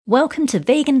Welcome to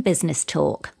Vegan Business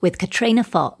Talk with Katrina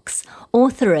Fox,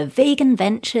 author of Vegan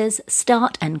Ventures,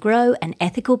 Start and Grow an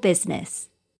Ethical Business.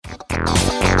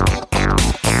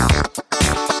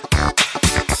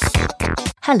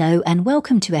 Hello and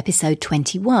welcome to episode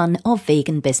 21 of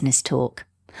Vegan Business Talk.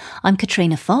 I'm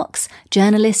Katrina Fox,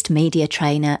 journalist, media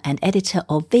trainer and editor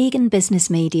of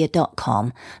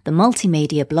veganbusinessmedia.com, the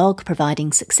multimedia blog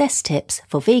providing success tips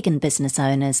for vegan business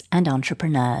owners and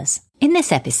entrepreneurs. In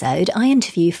this episode, I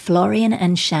interview Florian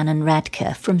and Shannon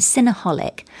Radke from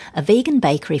Cinnaholic, a vegan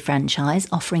bakery franchise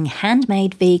offering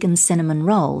handmade vegan cinnamon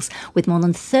rolls with more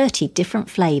than 30 different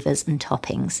flavours and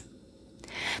toppings.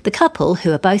 The couple,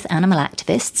 who are both animal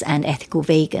activists and ethical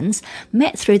vegans,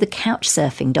 met through the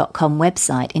Couchsurfing.com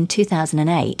website in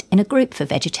 2008 in a group for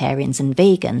vegetarians and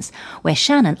vegans, where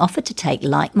Shannon offered to take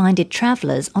like-minded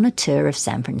travellers on a tour of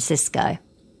San Francisco.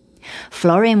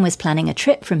 Florian was planning a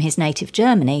trip from his native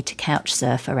Germany to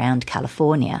couchsurf around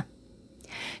California.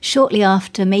 Shortly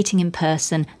after meeting in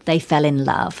person, they fell in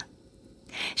love.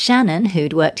 Shannon,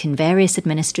 who'd worked in various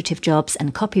administrative jobs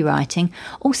and copywriting,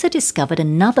 also discovered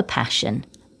another passion,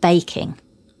 baking.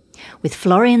 With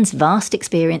Florian's vast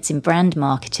experience in brand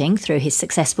marketing through his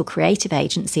successful creative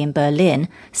agency in Berlin,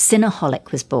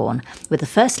 Cinnaholic was born, with the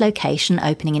first location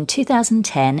opening in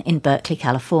 2010 in Berkeley,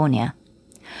 California.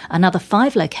 Another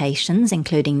 5 locations,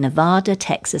 including Nevada,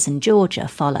 Texas and Georgia,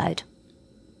 followed.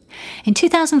 In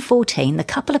 2014, the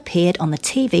couple appeared on the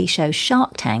TV show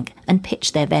Shark Tank and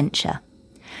pitched their venture.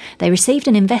 They received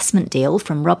an investment deal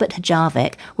from Robert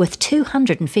Hajavik worth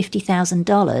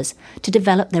 $250,000 to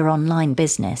develop their online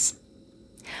business.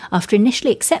 After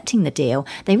initially accepting the deal,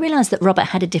 they realised that Robert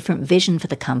had a different vision for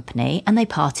the company and they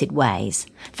parted ways,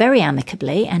 very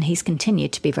amicably, and he's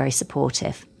continued to be very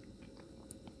supportive.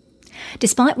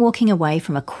 Despite walking away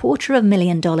from a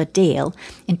 $250,000 deal,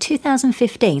 in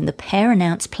 2015 the pair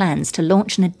announced plans to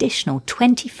launch an additional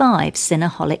 25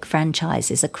 Cinnaholic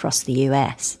franchises across the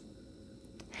US.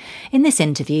 In this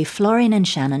interview, Florian and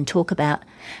Shannon talk about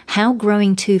how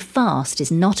growing too fast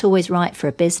is not always right for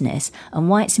a business and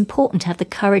why it's important to have the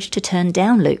courage to turn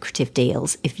down lucrative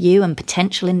deals if you and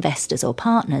potential investors or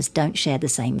partners don't share the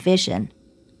same vision.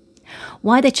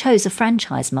 Why they chose a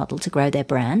franchise model to grow their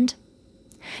brand.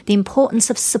 The importance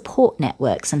of support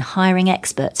networks and hiring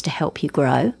experts to help you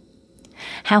grow.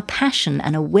 How passion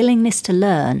and a willingness to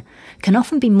learn can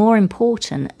often be more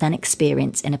important than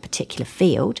experience in a particular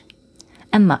field.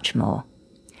 And much more.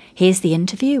 Here's the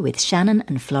interview with Shannon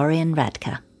and Florian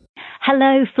Radke.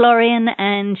 Hello, Florian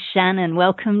and Shannon.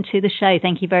 Welcome to the show.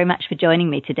 Thank you very much for joining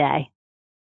me today.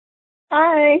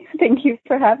 Hi. Thank you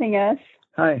for having us.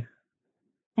 Hi.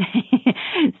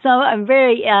 So I'm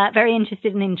very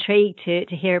interested and intrigued to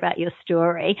hear about your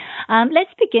story.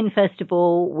 Let's begin, first of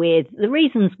all, with the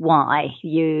reasons why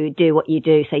you do what you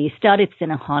do. So you started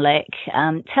Cinnaholic.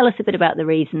 Tell us a bit about the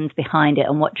reasons behind it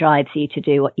and what drives you to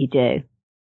do what you do.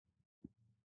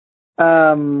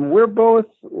 We're both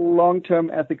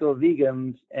long-term ethical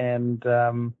vegans and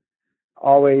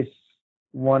always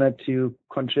wanted to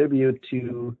contribute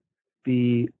to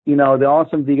the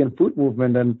awesome vegan food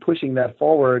movement and pushing that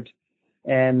forward.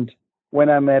 And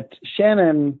when I met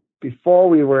Shannon before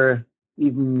we were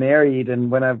even married,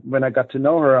 and when I got to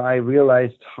know her, I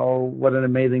realized what an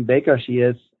amazing baker she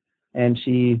is, and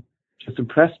she just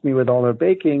impressed me with all her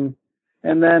baking.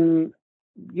 And then,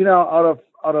 out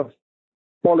of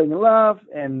falling in love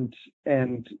and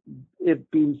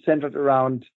it being centered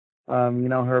around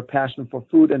her passion for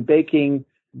food and baking,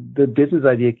 the business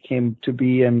idea came to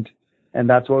be, and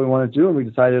that's what we want to do. And we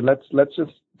decided let's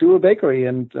just do a bakery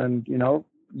and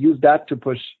use that to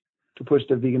push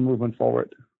the vegan movement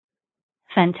forward.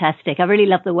 Fantastic. I really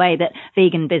love the way that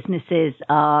vegan businesses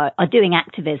are doing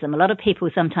activism. A lot of people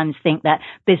sometimes think that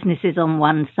business is on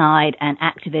one side and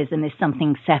activism is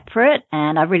something separate.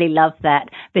 And I really love that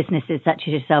businesses such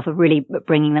as yourself are really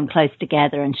bringing them close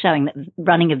together and showing that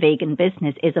running a vegan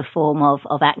business is a form of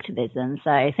activism.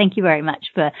 So thank you very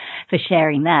much for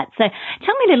sharing that. So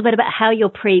tell me a little bit about how your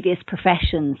previous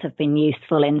professions have been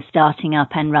useful in starting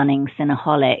up and running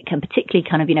Cinnaholic, and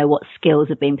particularly what skills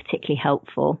have been particularly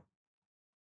helpful.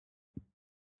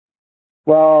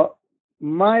 Well,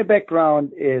 my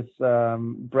background is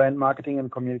brand marketing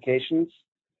and communications.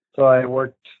 So I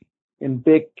worked in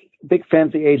big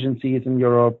fancy agencies in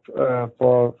Europe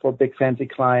for big fancy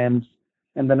clients.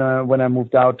 And then when I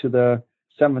moved out to the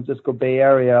San Francisco Bay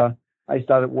Area, I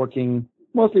started working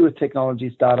mostly with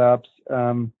technology startups.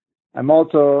 I'm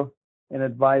also an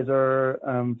advisor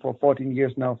for 14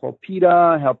 years now for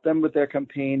PETA, helped them with their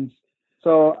campaigns.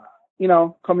 So,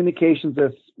 communications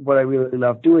is what I really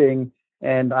love doing.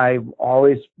 And I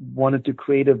always wanted to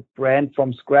create a brand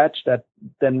from scratch that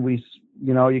then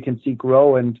you can see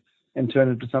grow and turn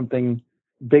into something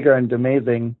bigger and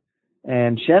amazing.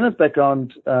 And Shannon's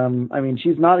background,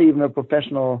 she's not even a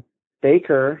professional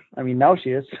baker. I mean, now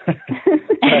she is.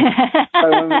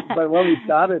 but when we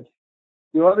started,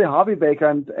 she was a hobby baker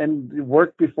and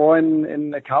worked before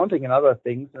in accounting and other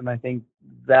things. And I think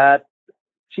that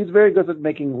she's very good at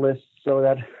making lists, so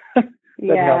that that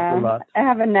helps a lot. I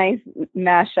have a nice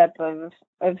mashup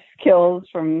of skills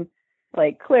from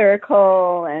like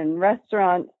clerical and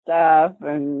restaurant stuff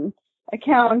and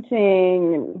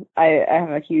accounting. I have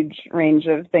a huge range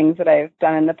of things that I've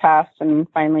done in the past and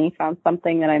finally found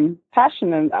something that I'm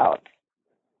passionate about.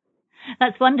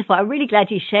 That's wonderful. I'm really glad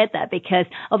you shared that, because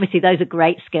obviously those are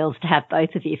great skills to have,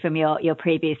 both of you, from your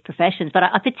previous professions. But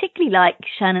I particularly like,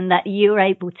 Shannon, that you were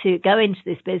able to go into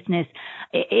this business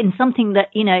in something that,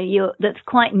 that's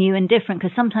quite new and different,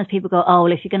 because sometimes people go, oh,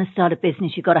 well, if you're going to start a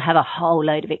business, you've got to have a whole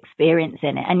load of experience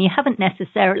in it. And you haven't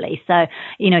necessarily. So,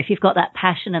 if you've got that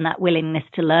passion and that willingness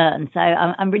to learn. So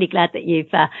I'm really glad that you've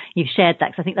shared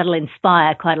that, because I think that'll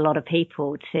inspire quite a lot of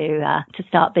people to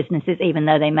start businesses, even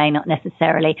though they may not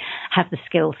necessarily have the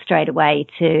skills straight away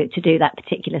to do that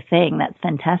particular thing. That's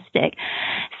fantastic.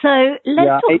 So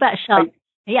let's talk about Shark.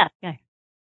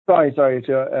 Go. Sorry,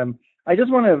 Joe. I just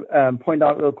want to point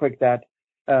out real quick that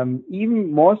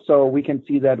even more so, we can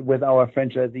see that with our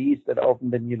franchisees that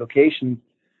opened the new locations.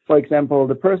 For example,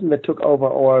 the person that took over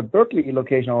our Berkeley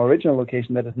location, our original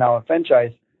location that is now a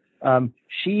franchise,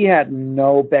 she had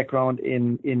no background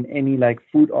in any like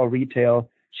food or retail.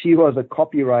 She was a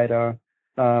copywriter.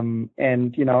 And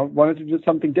wanted to do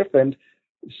something different.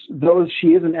 Though she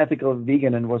is an ethical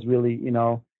vegan and was really,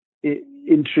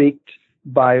 intrigued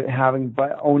by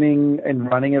owning and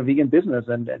running a vegan business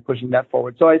and pushing that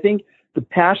forward. So I think the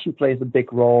passion plays a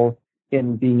big role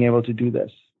in being able to do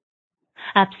this.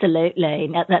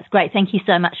 Absolutely. That's great. Thank you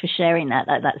so much for sharing that.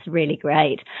 That's really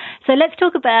great. So let's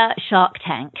talk about Shark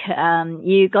Tank.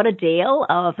 You got a deal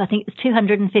of, I think it was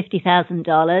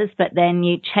 $250,000, but then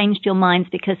you changed your minds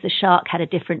because the shark had a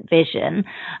different vision.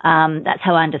 That's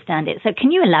how I understand it. So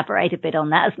can you elaborate a bit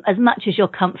on that, as much as you're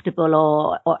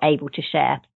comfortable or able to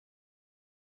share?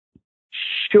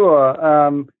 Sure.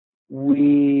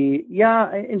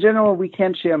 In general, we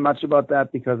can't share much about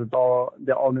that because it's all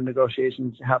the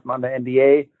negotiations happen under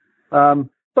NDA.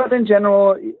 But in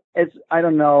general, I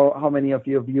don't know how many of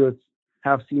your viewers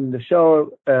have seen the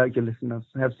show, your listeners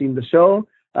have seen the show.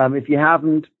 If you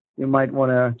haven't, you might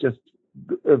want to just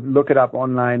look it up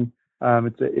online.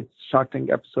 It's Shark Tank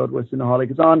episode where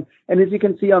Cinnaholic is on. And as you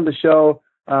can see on the show,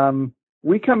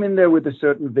 we come in there with a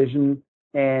certain vision,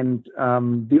 and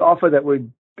the offer that we're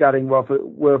getting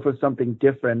were for something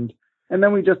different. And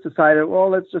then we just decided, well,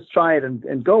 let's just try it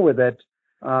and go with it.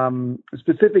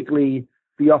 Specifically,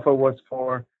 the offer was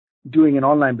for doing an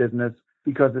online business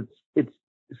because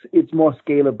it's more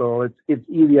scalable. It's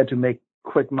easier to make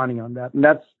quick money on that. And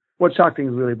that's what Shark Tank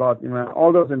is really about.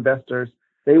 All those investors,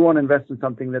 they want to invest in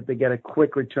something that they get a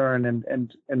quick return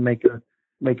and make a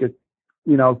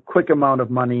quick amount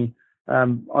of money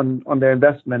on their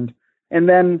investment. And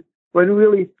then when we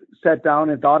really sat down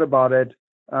and thought about it,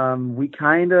 we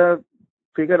kind of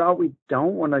figured out we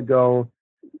don't want to go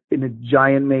in a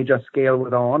giant major scale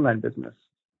with our online business.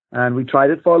 And we tried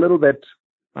it for a little bit.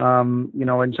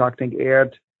 When Shark Tank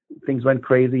aired, things went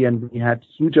crazy and we had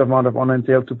huge amount of online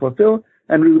sales to fulfill.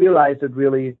 And we realized that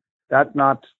really it's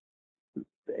not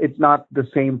the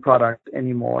same product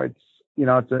anymore.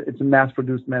 It's a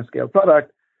mass-produced, mass-scale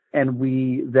product. And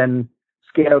we then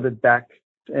scaled it back.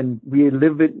 And we're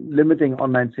limiting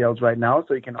online sales right now,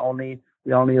 so we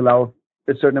only allow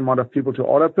a certain amount of people to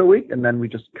order per week, and then we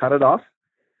just cut it off.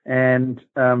 And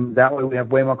that way we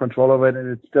have way more control over it,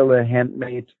 and it's still a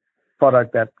handmade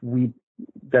product that we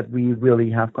really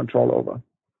have control over.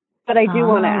 But I do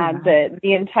want to add that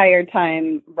the entire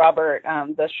time, Robert,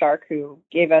 the shark who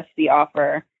gave us the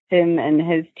offer, him and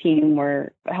his team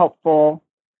were helpful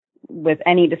with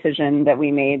any decision that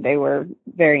we made. They were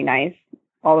very nice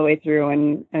all the way through,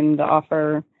 and the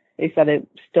offer, they said it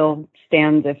still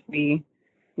stands if we,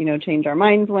 change our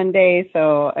minds one day.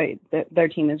 So their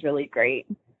team is really great.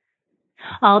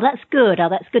 Oh, that's good. Oh,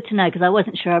 that's good to know, because I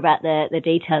wasn't sure about the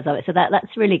details of it. So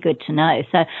that's really good to know.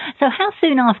 So how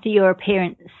soon after your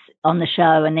appearance on the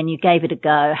show and then you gave it a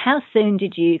go, how soon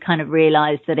did you kind of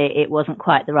realize that it wasn't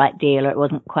quite the right deal, or it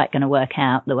wasn't quite going to work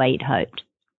out the way you'd hoped?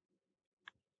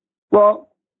 Well,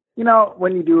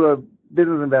 when you do a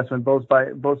business investment, both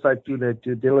sides do their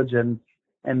due diligence,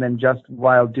 and then just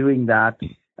while doing that,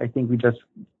 I think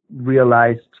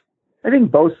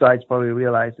both sides probably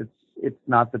realized it's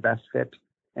not the best fit.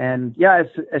 And yeah,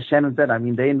 as Shannon said, I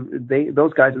mean,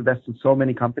 those guys invest in so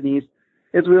many companies.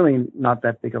 It's really not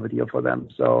that big of a deal for them.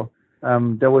 So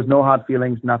there was no hard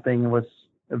feelings, nothing. It was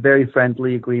a very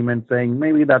friendly agreement saying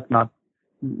maybe that's not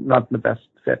the best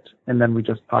fit. And then we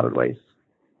just parted ways.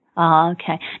 Oh,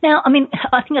 okay. Now, I mean,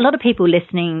 I think a lot of people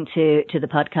listening to the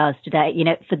podcast today, you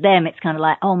know, for them, it's kind of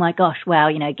like, oh my gosh, wow,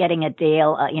 you know, getting a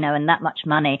deal, you know, and that much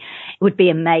money would be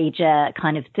a major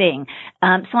kind of thing.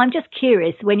 So I'm just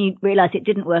curious, when you realized it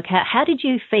didn't work out, how did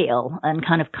you feel and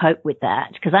kind of cope with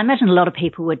that? Because I imagine a lot of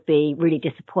people would be really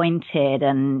disappointed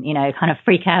and, you know, kind of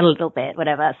freak out a little bit,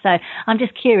 whatever. So I'm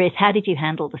just curious, how did you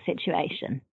handle the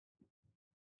situation?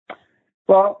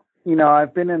 Well, you know,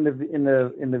 I've been in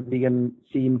the vegan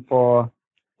scene for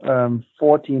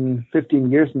 14,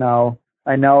 15 years now.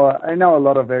 I know a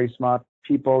lot of very smart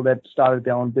people that started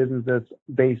their own businesses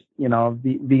based, you know,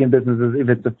 vegan businesses, if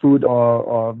it's a food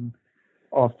or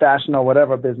fashion or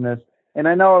whatever business. And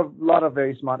I know a lot of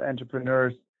very smart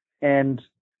entrepreneurs. And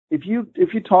if you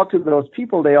talk to those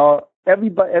people,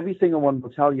 every single one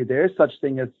will tell you there is such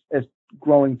thing as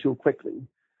growing too quickly,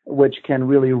 which can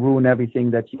really ruin everything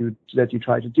that you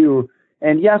try to do.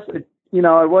 And yes, it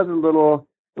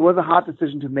was a hard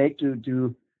decision to make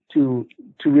to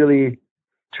really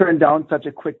turn down such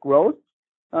a quick growth.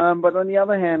 But on the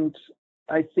other hand,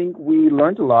 I think we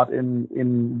learned a lot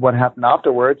in what happened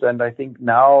afterwards. And I think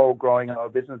now growing our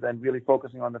business and really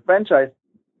focusing on the franchise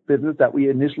business that we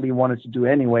initially wanted to do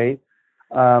anyway,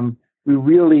 I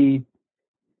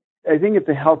think it's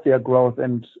a healthier growth,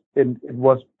 and it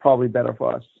was probably better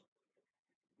for us.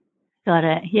 Got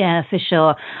it. Yeah, for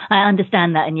sure. I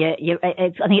understand that. And I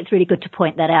think it's really good to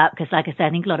point that out because, like I said, I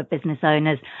think a lot of business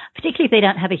owners, particularly if they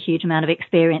don't have a huge amount of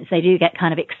experience, they do get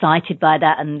kind of excited by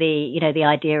that and the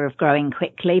idea of growing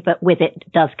quickly. But with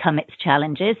it does come its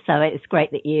challenges. So it's great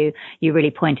that you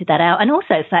really pointed that out. And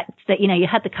also the fact that, you know, you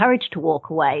had the courage to walk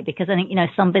away, because I think, you know,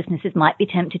 some businesses might be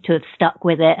tempted to have stuck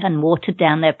with it and watered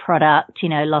down their product, you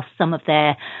know, lost some of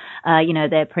their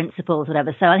their principles,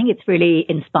 whatever. So I think it's really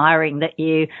inspiring that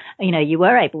you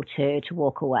were able to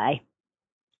walk away.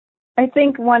 I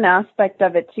think one aspect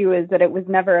of it too is that it was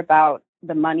never about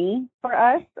the money for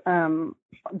us.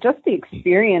 Just the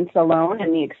experience alone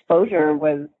and the exposure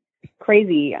was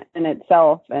crazy in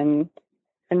itself and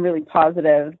really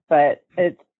positive. But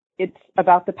it's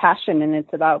about the passion, and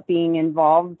it's about being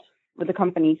involved with the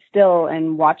company still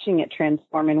and watching it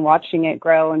transform and watching it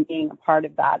grow and being a part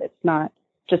of that. It's not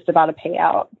just about a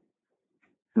payout.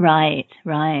 Right.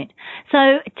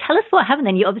 So tell us what happened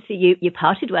then. You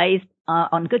parted ways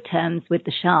on good terms with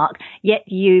the Shark, yet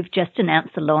you've just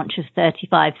announced the launch of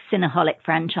 35 Cinnaholic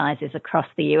franchises across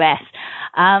the US.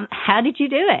 How did you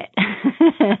do it?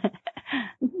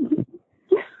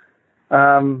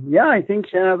 I think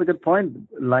Shannon has a good point.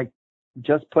 Like,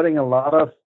 just putting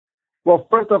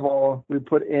first of all, we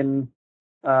put in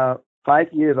 5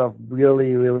 years of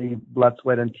really, really blood,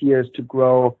 sweat, and tears to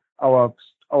grow our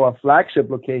flagship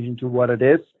location to what it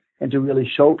is, and to really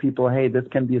show people, hey, this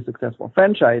can be a successful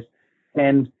franchise.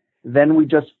 And then we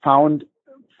just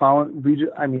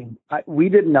we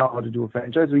didn't know how to do a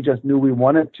franchise. We just knew we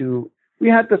wanted to. We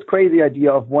had this crazy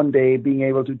idea of one day being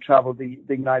able to travel the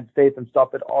United States and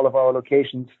stop at all of our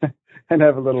locations and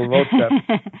have a little road trip.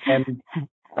 And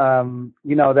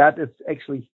that is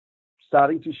actually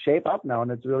starting to shape up now,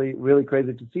 and it's really, really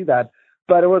crazy to see that.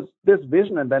 But it was this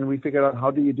vision, and then we figured out,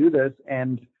 how do you do this?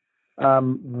 And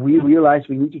we realized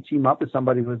we need to team up with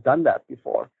somebody who has done that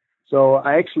before. So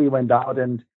I actually went out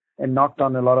and knocked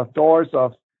on a lot of doors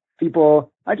of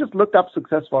people. I just looked up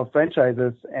successful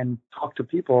franchises and talked to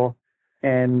people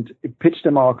and pitched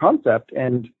them our concept.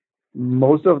 And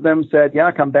most of them said,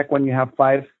 yeah, come back when you have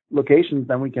 5 locations,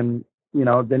 then we can,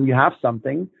 then you have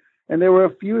something. And there were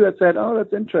a few that said, oh,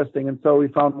 that's interesting. And so we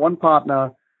found one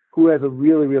partner who has a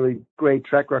really, really great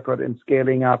track record in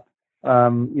scaling up,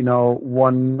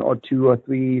 1 or 2 or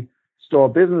 3 store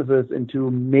businesses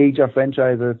into major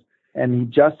franchises. And he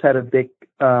just had a big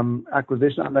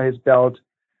acquisition under his belt.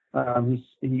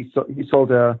 He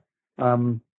sold a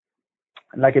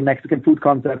Mexican food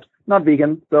concept, not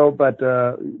vegan though, but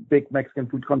big Mexican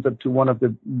food concept to one of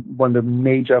the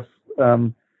major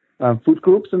food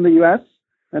groups in the U.S.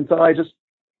 And so I just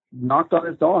knocked on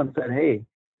his door and said, hey,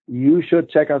 you should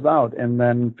check us out. And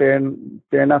then fair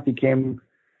enough, he came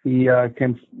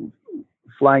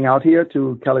flying out here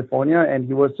to California, and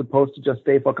he was supposed to just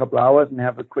stay for a couple hours and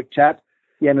have a quick chat.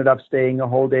 He ended up staying a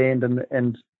whole day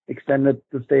and extended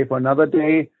the stay for another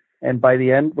day. And by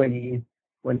the end, when he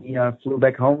flew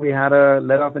back home, we had a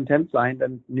letter of intent signed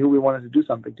and knew we wanted to do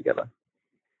something together.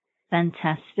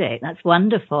 Fantastic. That's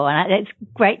wonderful. And it's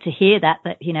great to hear that,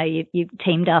 you know, you've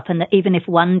teamed up, and that even if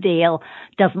one deal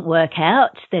doesn't work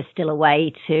out, there's still a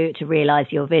way to realize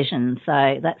your vision.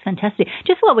 So that's fantastic.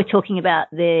 Just while we're talking about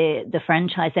the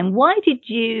franchise, then why did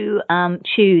you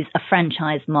choose a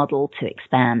franchise model to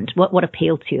expand? What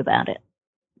appealed to you about it?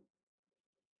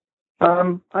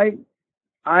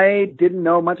 I didn't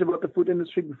know much about the food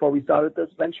industry before we started this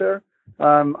venture.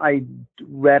 I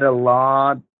read a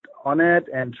lot on it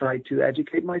and tried to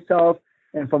educate myself.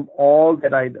 And from all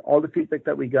the feedback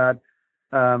that we got,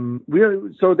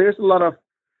 so there's a lot of,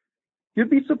 you'd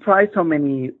be surprised how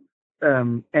many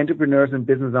entrepreneurs and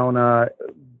business owners,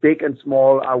 big and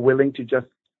small, are willing to just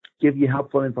give you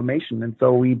helpful information. And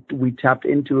so we tapped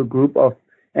into a group of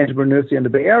entrepreneurs here in the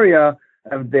Bay Area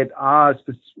that are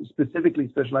specifically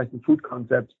specialized in food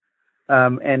concepts.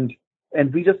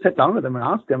 And we just sat down with them and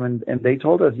asked them, and they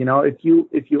told us, you know, if you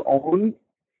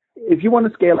want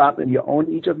to scale up and you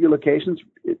own each of your locations,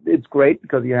 it's great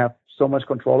because you have so much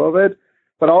control over it.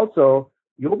 But also,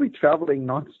 you'll be traveling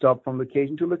nonstop from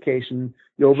location to location.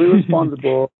 You'll be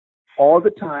responsible all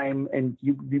the time, and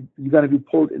you're going to be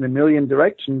pulled in a million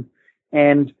directions.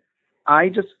 And I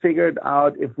just figured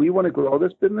out, if we want to grow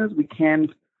this business, we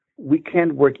can't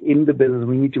work in the business.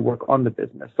 We need to work on the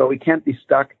business. So we can't be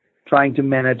stuck trying to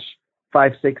manage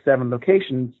 5, 6, 7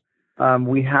 locations.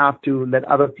 We have to let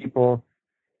other people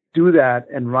do that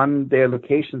and run their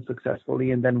locations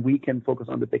successfully, and then we can focus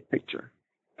on the big picture.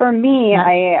 For me,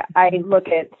 I look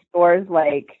at stores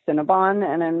like Cinnabon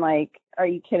and I'm like, are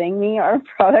you kidding me? Our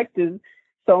product is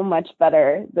so much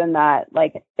better than that.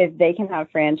 Like, if they can have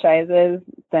franchises,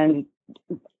 then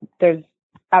there's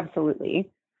absolutely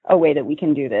a way that we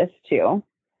can do this too.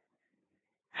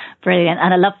 Brilliant.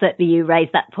 And I love that you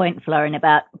raised that point, Florian,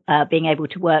 about being able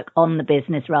to work on the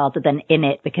business rather than in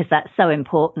it, because that's so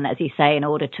important, as you say, in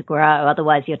order to grow.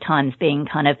 Otherwise, your time's being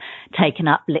kind of taken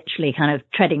up, literally kind of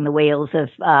treading the wheels of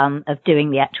doing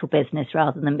the actual business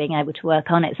rather than being able to work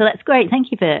on it. So that's great.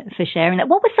 Thank you for sharing that.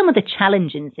 What were some of the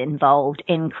challenges involved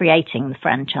in creating the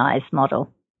franchise model?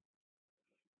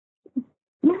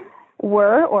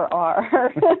 Were or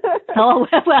are? Oh,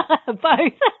 well,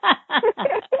 both.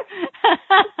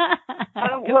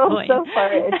 Well, so far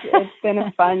it's been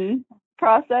a fun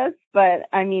process, but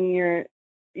I mean, you're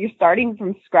starting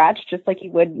from scratch, just like you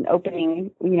would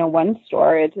opening, you know, one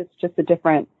store. It's just a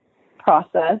different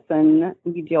process, and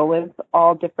you deal with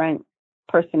all different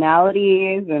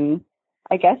personalities. And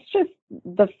I guess just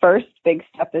the first big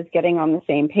step is getting on the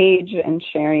same page and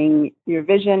sharing your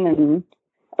vision and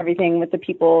everything with the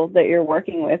people that you're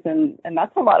working with, and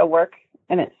that's a lot of work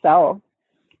in itself.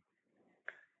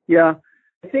 Yeah,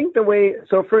 I think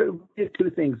for two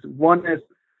things. One is,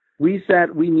 we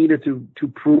said we needed to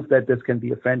prove that this can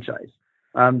be a franchise.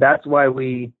 That's why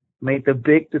we made the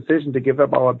big decision to give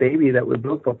up our baby that we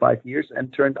built for 5 years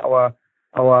and turned our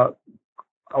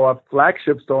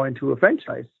flagship store into a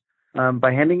franchise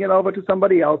by handing it over to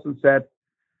somebody else and said,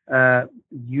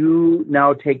 you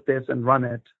now take this and run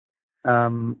it.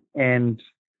 And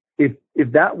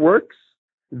if that works,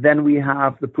 then we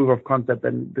have the proof of concept,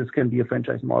 and this can be a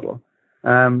franchise model.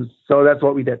 So that's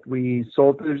what we did. We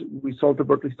sold the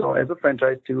Berkeley store as a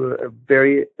franchise to a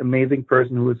very amazing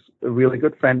person who is a really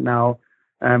good friend now,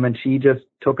 and she just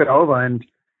took it over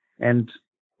and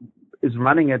is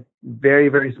running it very,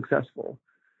 very successful.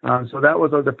 So that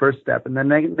was the first step, and the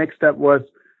next step was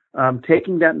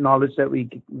taking that knowledge that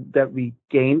we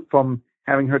gained from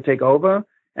having her take over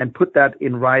and put that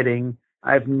in writing.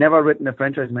 I've never written a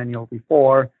franchise manual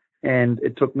before, and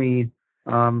it took me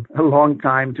a long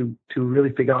time to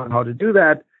really figure out how to do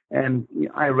that. And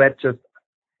I read just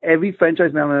every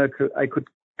franchise manual I could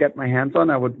get my hands on.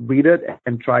 I would read it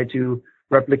and try to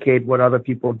replicate what other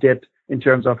people did in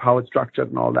terms of how it's structured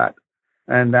and all that.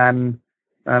 And then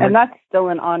and that's still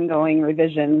an ongoing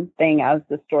revision thing as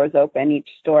the stores open. Each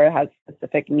store has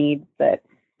specific needs that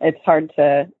it's hard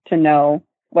to know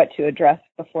what to address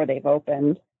before they've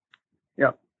opened.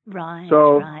 Yeah. Right.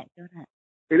 So right.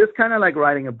 It is kind of like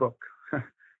writing a book.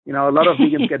 You know, a lot of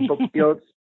vegans get book deals.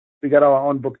 We got our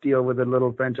own book deal with a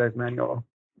little franchise manual.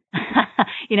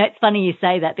 You know, it's funny you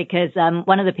say that, because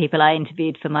one of the people I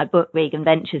interviewed for my book, Vegan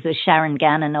Ventures, was Sharon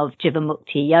Gannon of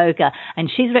Jivamukti Yoga.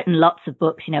 And she's written lots of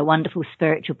books, you know, wonderful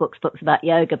spiritual books about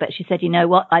yoga. But she said, you know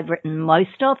what I've written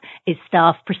most of is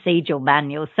staff procedural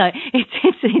manuals. So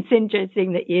it's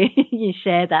interesting that you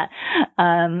share that.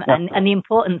 And the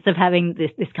importance of having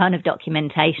this kind of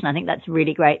documentation. I think that's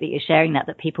really great that you're sharing that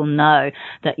people know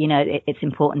that, you know, it's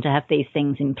important to have these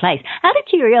things in place. Out of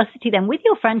curiosity then, with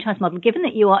your franchise model, given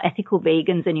that you are ethically ethical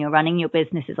vegans and you're running your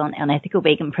businesses on ethical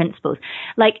vegan principles,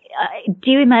 like,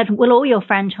 do you imagine, will all your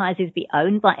franchises be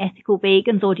owned by ethical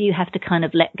vegans, or do you have to kind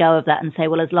of let go of that and say,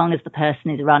 well, as long as the person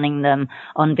is running them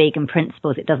on vegan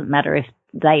principles, it doesn't matter if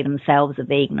they themselves are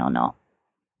vegan or not?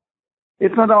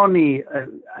 It's not only,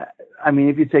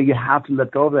 if you say you have to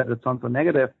let go of that, it sounds so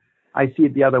negative. I see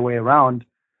it the other way around.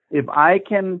 If I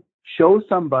can show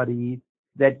somebody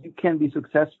that you can be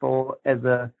successful with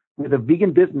a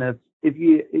vegan business,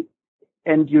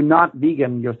 and you're not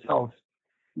vegan yourself,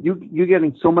 you're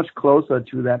getting so much closer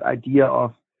to that idea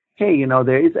of, hey,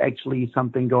 there is actually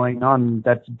something going on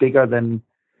that's bigger than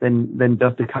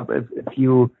just a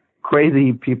few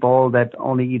crazy people that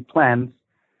only eat plants.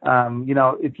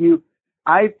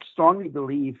 I strongly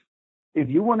believe if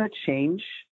you want to change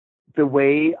the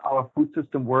way our food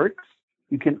system works,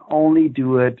 you can only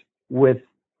do it with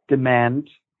demand.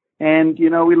 And,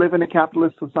 we live in a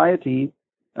capitalist society,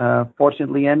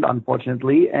 fortunately and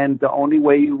unfortunately, and the only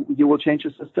way you will change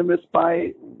the system is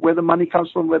by where the money comes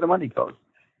from, where the money goes.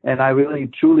 And I really,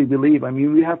 truly believe,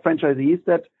 we have franchisees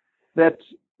that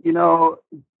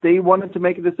they wanted to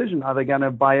make a decision. Are they going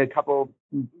to buy a couple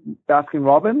Baskin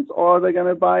Robbins, or are they going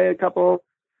to buy a couple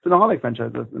Cinnaholic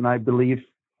franchises? And I believe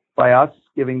by us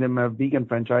giving them a vegan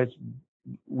franchise,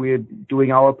 we're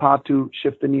doing our part to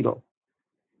shift the needle.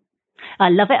 I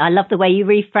love it. I love the way you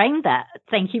reframed that.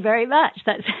 Thank you very much.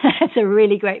 That's a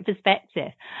really great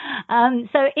perspective.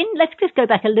 Let's just go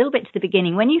back a little bit to the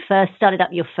beginning. When you first started up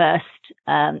your first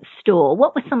store,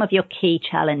 what were some of your key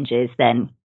challenges then?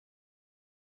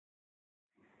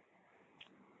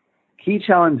 Key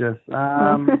challenges.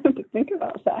 To think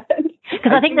about that.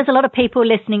 Because I think there's a lot of people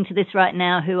listening to this right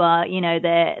now who are,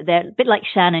 they're a bit like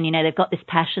Shannon, they've got this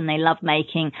passion. They love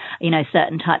making,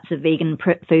 certain types of vegan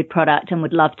food product and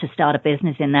would love to start a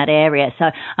business in that area.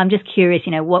 So I'm just curious,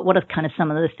 what are kind of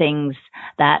some of the things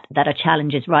that are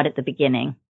challenges right at the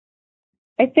beginning?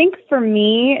 I think for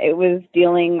me, it was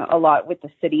dealing a lot with the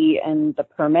city and the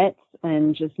permits,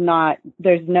 and just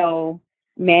there's no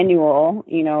manual,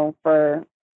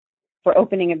 for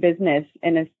opening a business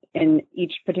in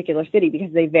each particular city,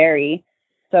 because they vary.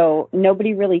 So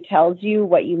nobody really tells you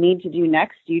what you need to do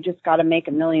next. You just got to make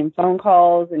a million phone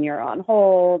calls and you're on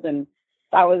hold. And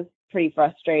that was pretty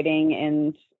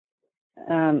frustrating.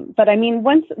 And, but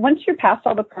once you're past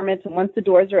all the permits and once the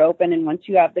doors are open and once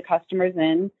you have the customers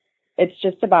in, it's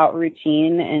just about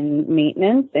routine and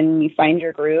maintenance and you find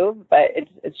your groove. But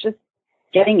it's just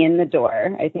getting in the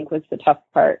door, I think, was the tough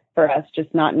part for us,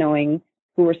 just not knowing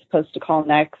who we're supposed to call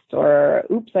next, or,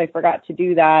 oops, I forgot to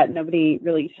do that. Nobody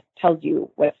really tells you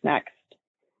what's next.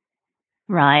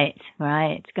 Right.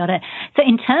 Got it. So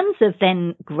in terms of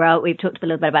then we've talked a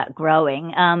little bit about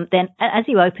growing. Then as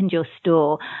you opened your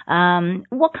store,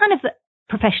 what kind of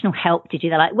professional help did you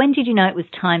get? Like, when did you know it was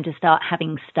time to start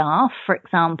having staff, for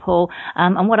example?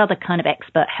 And what other kind of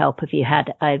expert help have you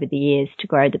had over the years to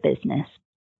grow the business?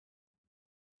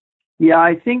 Yeah,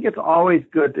 I think it's always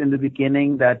good in the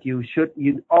beginning that you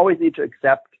always need to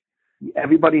accept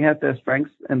everybody has their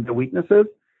strengths and their weaknesses,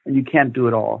 and you can't do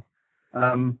it all.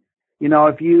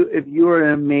 If you're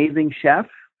an amazing chef,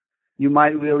 you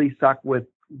might really suck with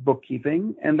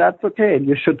bookkeeping, and that's okay. And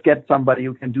you should get somebody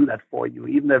who can do that for you,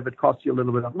 even if it costs you a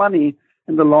little bit of money.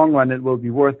 In the long run, it will be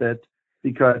worth it,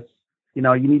 because you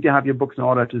need to have your books in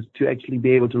order to actually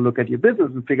be able to look at your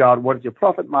business and figure out what is your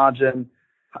profit margin.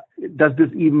 Does this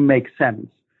even make sense?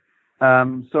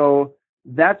 So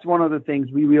that's one of the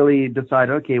things we really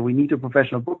decided. Okay, we need a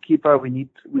professional bookkeeper. We need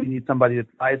somebody to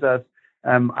advise us.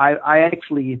 I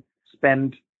actually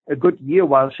spent a good year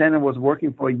while Shannon was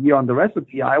working for a year on the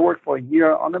recipe. I worked for a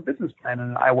year on a business plan,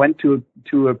 and I went to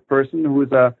a person who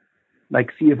is a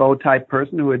CFO type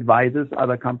person who advises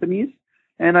other companies.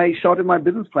 And I showed him my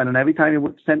business plan, and every time he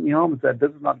would send me home and said,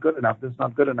 "This is not good enough. This is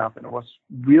not good enough," and it was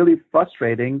really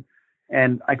frustrating.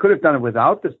 And I could have done it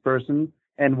without this person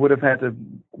and would have had a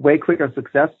way quicker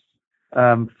success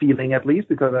feeling, at least,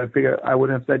 because I figure I would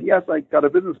have said, yes, I got a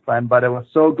business plan. But it was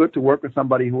so good to work with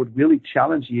somebody who would really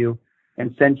challenge you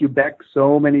and send you back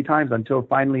so many times, until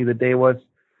finally the day was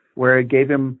where I gave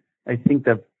him, I think,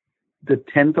 the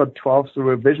 10th or 12th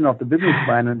revision of the business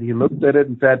plan. And he looked at it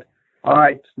and said, all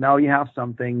right, now you have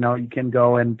something. Now you can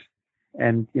go and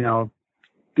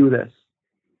do this.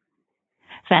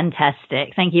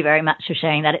 Fantastic. Thank you very much for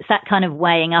sharing that. It's that kind of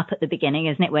weighing up at the beginning,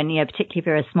 isn't it? When, particularly if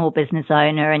you're a small business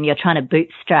owner and you're trying to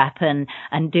bootstrap and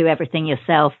do everything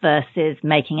yourself versus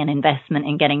making an investment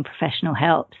in getting professional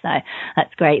help. So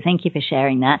that's great. Thank you for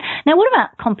sharing that. Now, what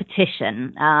about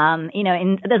competition?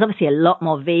 There's obviously a lot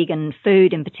more vegan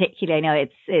food in particular.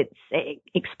 It's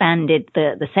expanded,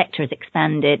 the sector has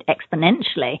expanded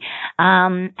exponentially.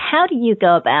 How do you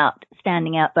go about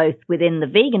standing out both within the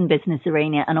vegan business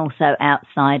arena and also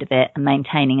outside of it and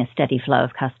maintaining a steady flow of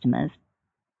customers?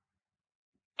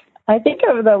 I think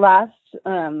over the last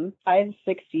 5-6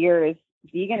 years,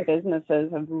 vegan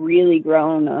businesses have really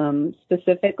grown,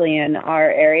 specifically in our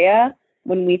area.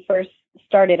 When we first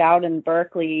started out in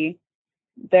Berkeley,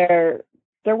 there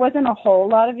wasn't a whole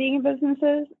lot of vegan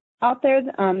businesses out there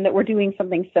that were doing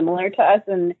something similar to us,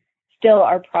 and still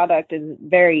our product is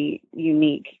very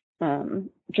unique.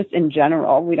 Just in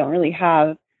general, we don't really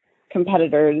have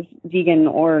competitors, vegan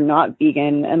or not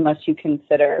vegan, unless you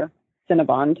consider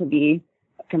Cinnabon to be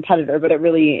a competitor, but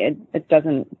it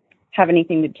doesn't have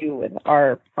anything to do with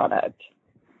our product.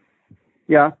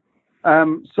 Yeah.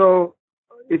 So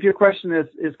if your question is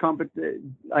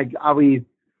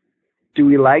do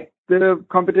we like the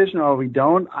competition or we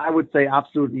don't? I would say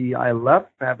absolutely. I love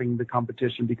having the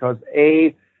competition because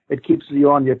it keeps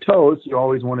you on your toes. You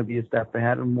always want to be a step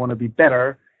ahead and want to be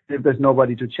better. If there's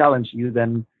nobody to challenge you,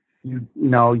 then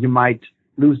you might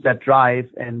lose that drive,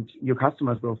 and your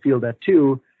customers will feel that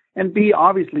too. And B,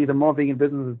 obviously, the more vegan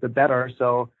businesses, the better.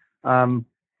 So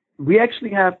we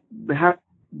actually have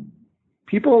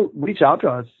people reach out to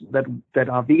us that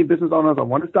are vegan business owners or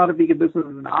want to start a vegan business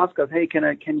and ask us, hey,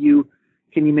 can you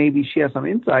maybe share some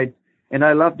insights? And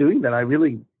I love doing that. I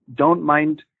really don't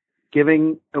mind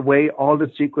giving away all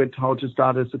the secrets how to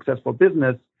start a successful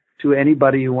business to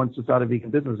anybody who wants to start a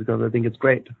vegan business, because I think it's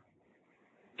great.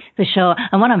 For sure.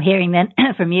 And what I'm hearing then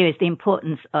from you is the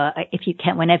importance, if you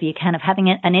can, whenever you can, of having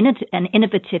an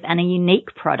innovative and a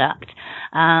unique product.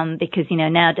 Because,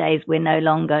 nowadays we're no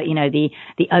longer,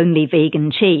 the only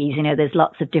vegan cheese. There's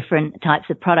lots of different types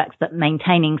of products, but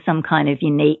maintaining some kind of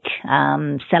unique,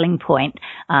 selling point,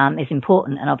 is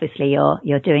important. And obviously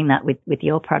you're doing that with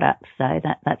your products. So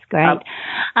that's great.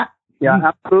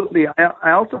 Yeah, absolutely.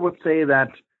 I also would say that,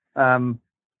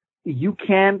 you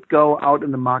can't go out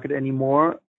in the market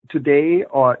anymore today,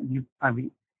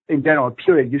 in general,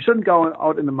 period. You shouldn't go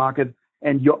out in the market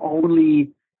and your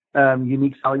only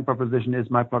unique selling proposition is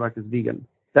my product is vegan.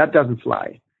 That doesn't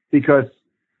fly because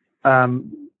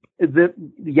the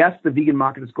vegan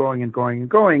market is growing and growing and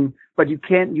growing, but you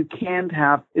can't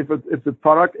have if the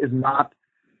product is not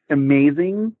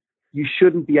amazing, you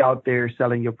shouldn't be out there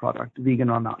selling your product,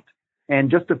 vegan or not. And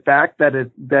just the fact that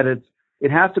it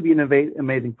has to be an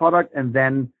amazing product and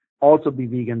then also be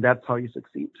vegan. That's how you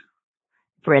succeed.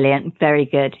 Brilliant. Very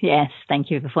good. Yes.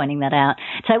 Thank you for pointing that out.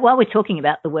 So while we're talking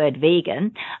about the word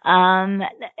vegan,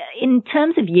 in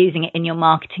terms of using it in your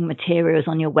marketing materials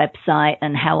on your website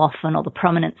and how often or the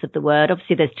prominence of the word,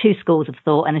 obviously there's two schools of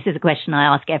thought. And this is a question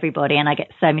I ask everybody and I get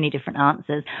so many different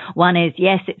answers. One is,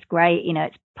 yes, it's great.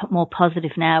 It's more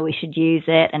positive now. We should use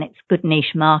it and it's good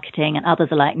niche marketing. And others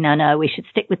are like, no, we should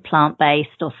stick with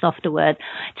plant-based or softer words.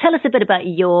 Tell us a bit about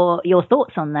your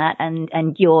thoughts on that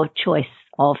and your choice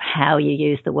of how you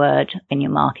use the word in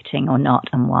your marketing or not,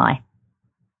 and why.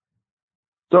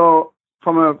 So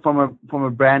from a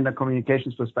brand and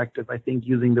communications perspective, I think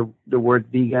using the word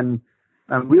vegan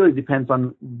really depends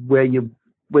on where your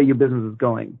business is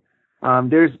going.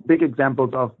 There's big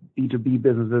examples of B2B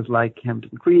businesses like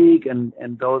Hampton Creek and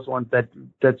those ones that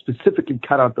specifically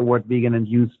cut out the word vegan and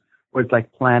use words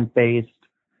like plant-based,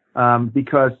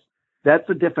 because that's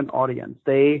a different audience.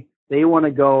 They want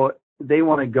to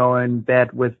go in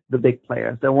bed with the big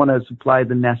players. They want to supply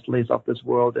the Nestle's of this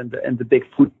world and the big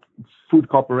food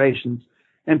corporations.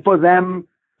 And for them,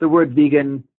 the word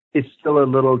vegan is still a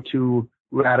little too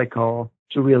radical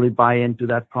to really buy into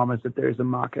that promise that there is a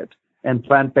market. And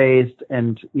plant-based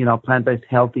and, plant-based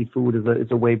healthy food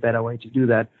is a way better way to do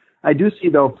that. I do see,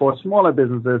 though, for smaller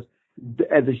businesses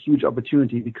as a huge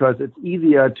opportunity because it's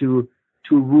easier to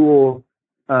rule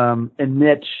a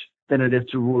niche than it is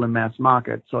to rule a mass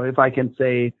market. So if I can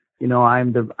say,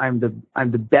 I'm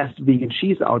the best vegan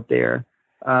cheese out there,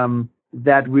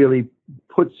 that really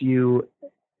puts you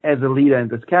as a leader in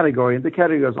this category, and the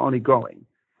category is only growing.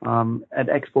 At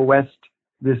Expo West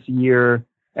this year,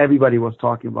 everybody was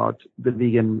talking about the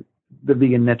vegan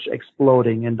niche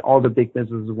exploding, and all the big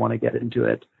businesses want to get into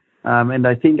it. And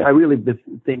I really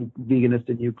think vegan is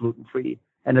the new gluten-free,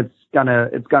 and it's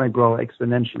gonna grow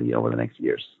exponentially over the next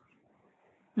years.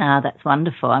 No, that's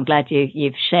wonderful. I'm glad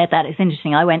you've shared that. It's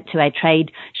interesting. I went to a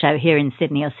trade show here in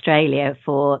Sydney, Australia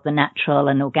for the natural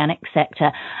and organic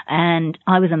sector, and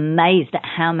I was amazed at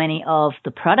how many of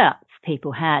the products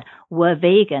people had were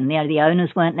vegan. You know, the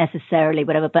owners weren't necessarily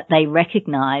whatever, but they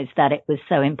recognized that it was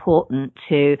so important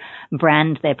to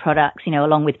brand their products, you know,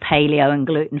 along with paleo and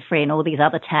gluten-free and all these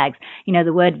other tags. You know,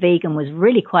 the word vegan was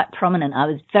really quite prominent. I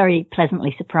was very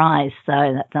pleasantly surprised.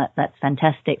 So that's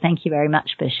fantastic. Thank you very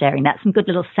much for sharing that. Some good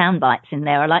little sound bites in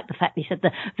there. I like the fact that you said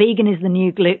the vegan is the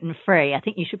new gluten-free. I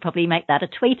think you should probably make that a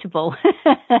tweetable.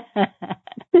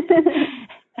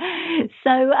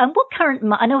 So what current,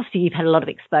 and obviously you've had a lot of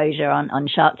exposure on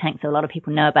Shark Tank, so a lot of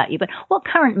people know about you, but what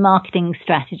current marketing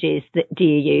strategies do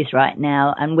you use right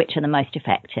now, and which are the most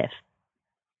effective?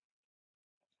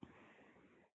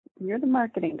 You're the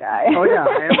marketing guy. Oh, yeah,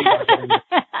 I am marketing.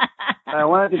 I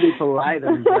wanted to be polite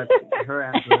and let her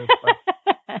answer it,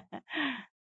 but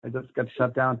I just got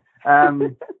shut down.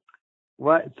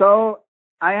 So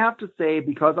I have to say,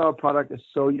 because our product is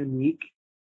so unique,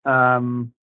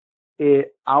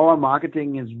 our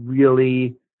marketing is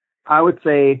really, I would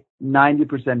say,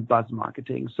 90% buzz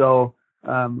marketing. So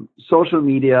social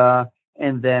media,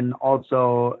 and then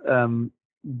also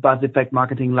buzz effect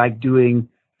marketing, like doing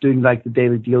like the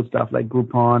daily deal stuff like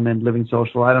Groupon and Living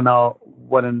Social. I don't know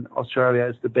what in Australia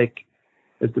is the big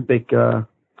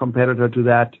competitor to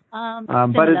that.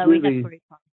 But it's really,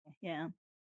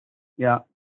 yeah.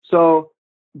 So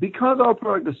because our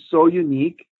product is so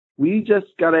unique, we just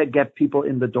gotta get people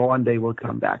in the door and they will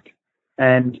come back.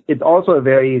 And it's also a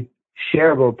very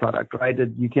shareable product, right?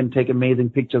 You can take amazing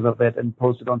pictures of it and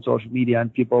post it on social media,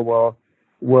 and people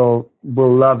will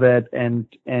love it and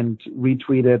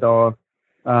retweet it or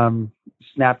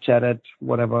Snapchat it,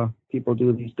 whatever people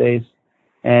do these days.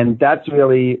 And that's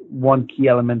really one key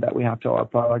element that we have to our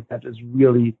product that is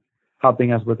really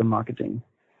helping us with the marketing.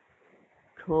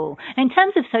 Cool. In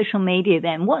terms of social media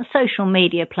then, what social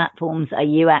media platforms are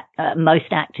you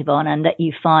most active on and that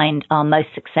you find are most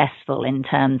successful in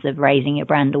terms of raising your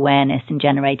brand awareness and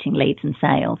generating leads and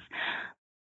sales?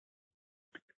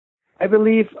 I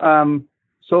believe,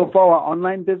 so for our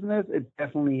online business, it's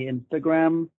definitely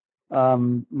Instagram,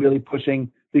 really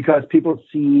pushing, because people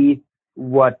see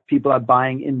what people are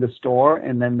buying in the store,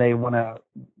 and then they want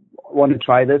to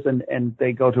try this, and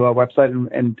they go to our website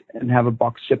and have a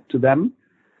box shipped to them.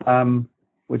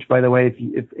 Which, by the way,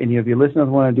 if any of your listeners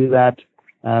want to do that,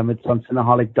 it's on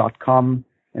Cinnaholic.com,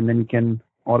 and then you can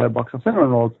order a box of cinnamon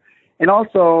rolls. And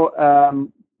also,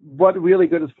 what really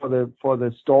good is for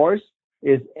the stores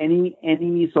is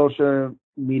any social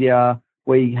media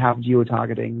where you have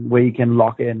geo-targeting, where you can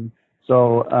log in.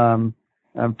 So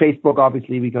Facebook,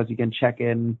 obviously, because you can check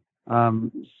in,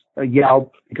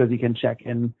 Yelp, because you can check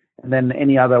in, and then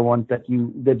any other ones that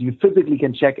you physically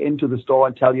can check into the store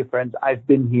and tell your friends, I've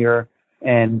been here,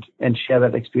 and share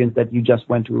that experience that you just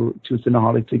went to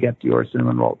Cinnaholic to get your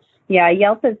cinnamon rolls. Yeah,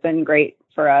 Yelp has been great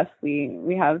for us.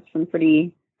 We have some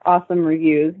pretty awesome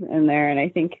reviews in there, and I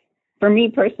think for me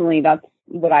personally, that's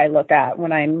what I look at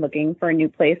when I'm looking for a new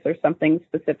place or something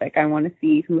specific. I want to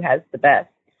see who has the best,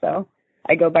 so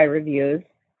I go by reviews.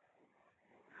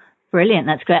 Brilliant.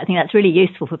 That's great. I think that's really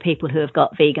useful for people who have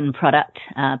got vegan product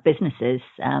businesses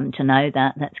to know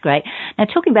that. That's great. Now,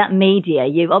 talking about media,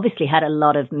 you've obviously had a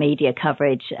lot of media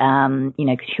coverage,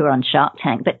 because you're on Shark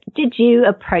Tank. But did you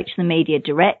approach the media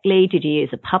directly? Did you use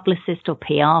a publicist or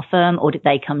PR firm, or did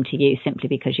they come to you simply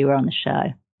because you were on the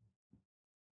show?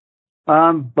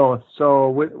 Both. So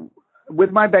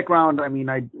with my background, I mean,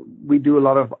 we do a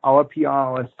lot of our PR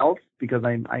ourselves because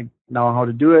I know how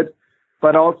to do it,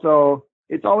 but also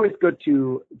it's always good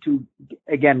to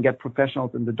again get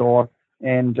professionals in the door,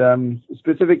 and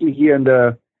specifically here in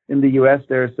the US,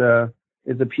 there's a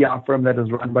PR firm that is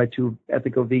run by two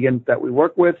ethical vegans that we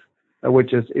work with,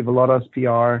 which is Evolotos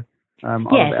PR out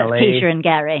of LA. Yes, Peter and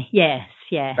Gary. Yes,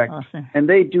 yeah, correct. Awesome. And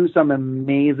they do some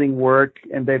amazing work,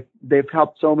 and they've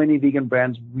helped so many vegan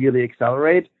brands really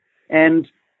accelerate. And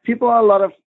people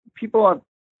are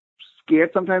scared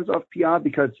sometimes of PR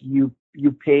because you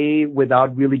pay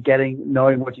without really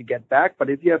knowing what you get back. But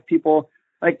if you have people,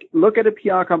 like, look at a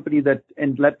PR company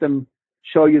and let them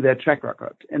show you their track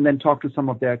record, and then talk to some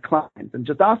of their clients and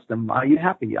just ask them, are you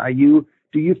happy?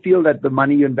 Do you feel that the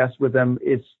money you invest with them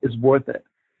is worth it?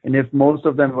 And if most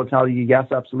of them will tell you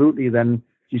yes, absolutely, then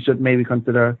you should maybe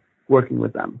consider working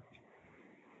with them.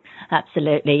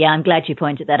 Absolutely. Yeah, I'm glad you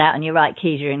pointed that out. And you're right,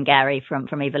 Keisha and Gary from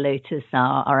Evolutus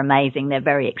are amazing. They're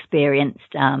very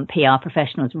experienced PR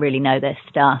professionals, really know their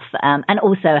stuff. And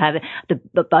also have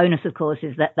the bonus, of course,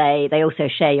 is that they also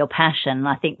share your passion.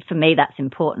 I think for me, that's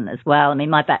important as well. I mean,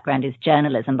 my background is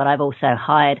journalism, but I've also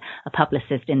hired a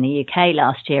publicist in the UK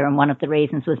last year. And one of the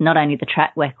reasons was not only the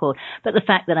track record, but the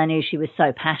fact that I knew she was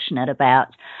so passionate about,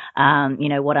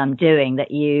 what I'm doing,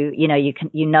 that you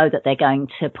know that they're going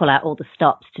to pull out all the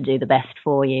stops to do the best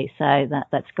for you. So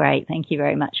that's great. Thank you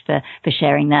very much for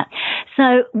sharing that.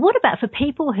 So what about for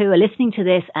people who are listening to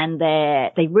this and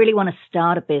they really want to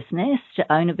start a business,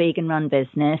 to own a vegan run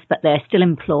business, but they're still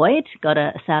employed, got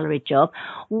a salaried job?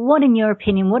 What, in your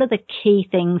opinion, what are the key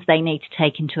things they need to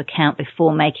take into account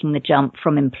before making the jump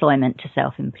from employment to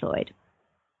self-employed?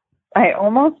 I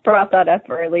almost brought that up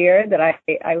earlier, that I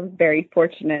was very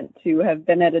fortunate to have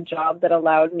been at a job that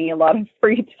allowed me a lot of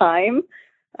free time.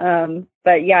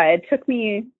 But yeah, it took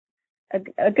me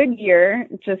a good year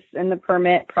just in the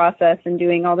permit process and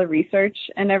doing all the research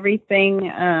and everything,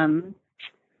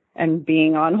 and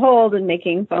being on hold and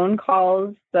making phone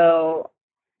calls. So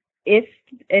if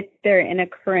they're in a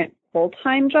current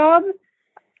full-time job,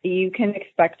 you can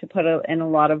expect to put in a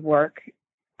lot of work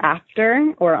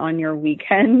after or on your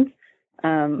weekends.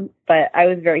 But I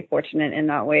was very fortunate in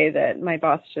that way that my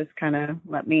boss just kind of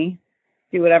let me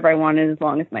do whatever I wanted as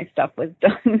long as my stuff was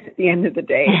done at the end of the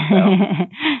day.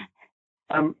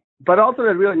 So. But also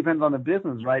it really depends on the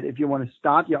business, right? If you want to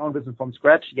start your own business from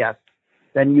scratch, yes,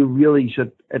 then you really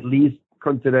should at least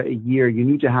consider a year. You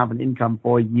need to have an income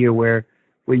for a year where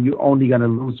you're only going to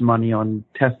lose money on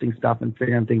testing stuff and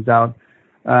figuring things out.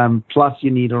 Plus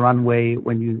you need a runway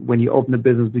when you open a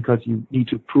business, because you need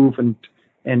to prove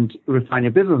and refine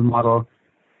your business model.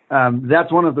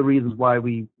 That's one of the reasons why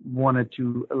we wanted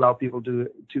to allow people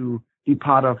to be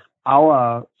part of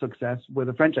our success with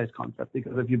a franchise concept.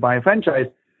 Because if you buy a franchise,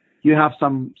 you have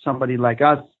somebody like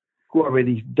us who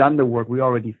already done the work. We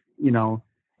already,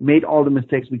 made all the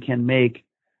mistakes we can make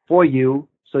for you,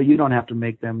 so you don't have to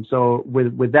make them. So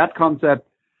with that concept,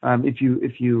 if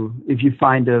you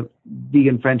find a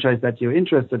vegan franchise that you're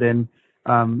interested in,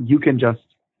 you can just,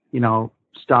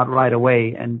 start right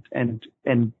away and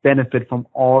benefit from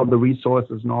all the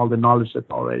resources and all the knowledge that's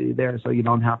already there. So you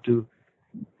don't have to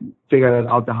figure it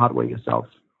out the hard way yourself.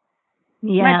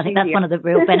 Yeah, I think that's one of the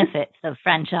real benefits of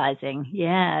franchising.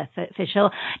 Yeah, for sure.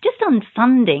 Just on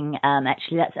funding,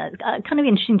 actually, that's kind of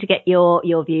interesting to get your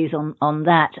views on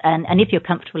that. And if you're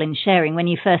comfortable in sharing, when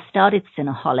you first started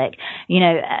Cinnaholic,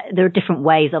 there are different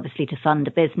ways, obviously, to fund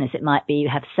a business. It might be you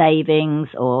have savings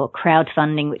or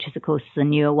crowdfunding, which is, of course, the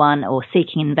newer one, or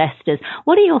seeking investors.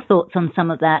 What are your thoughts on some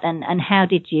of that? And how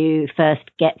did you first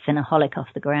get Cinnaholic off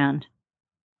the ground?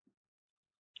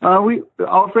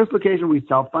 Our first location, we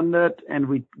self-funded and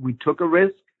we took a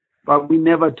risk, but we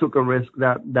never took a risk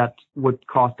that would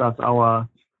cost us our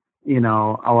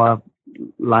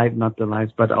life, not the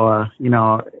lives, but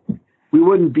we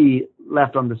wouldn't be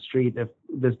left on the street if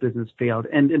this business failed.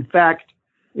 And in fact,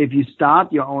 if you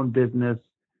start your own business,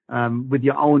 with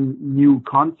your own new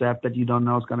concept that you don't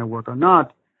know is going to work or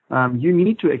not, you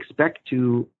need to expect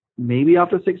to maybe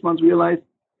after 6 months realize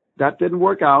that didn't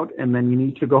work out, and then you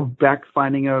need to go back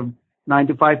finding a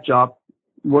 9-to-5 job,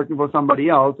 working for somebody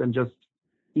else, and just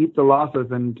eat the losses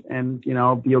and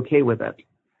be okay with it.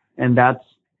 And that's,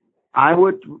 I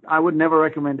would never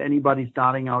recommend anybody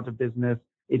starting out a business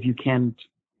if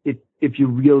you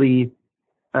really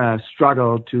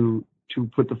struggle to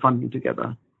put the funding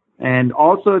together. And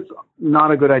also, it's not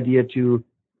a good idea to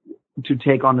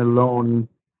take on a loan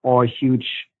or a huge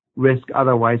risk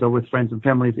otherwise, or with friends and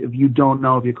families, if you don't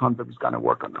know if your concept is going to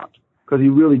work or not, because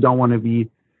you really don't want to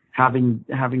be having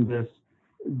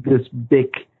this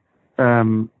big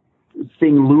thing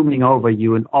looming over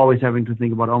you and always having to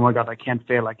think about, oh my God, I can't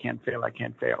fail.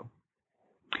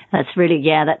 That's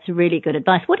really good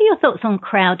advice. What are your thoughts on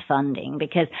crowdfunding?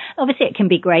 Because obviously it can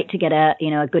be great to get a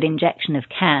good injection of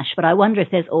cash, but I wonder if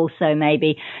there's also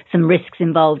maybe some risks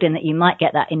involved in that you might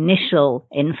get that initial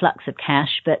influx of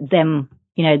cash, but then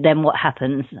what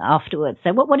happens afterwards?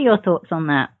 So what are your thoughts on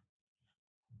that?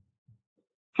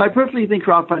 I personally think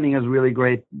crowdfunding is a really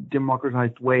great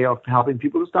democratized way of helping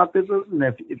people to start business. And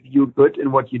if you're good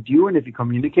in what you do and if you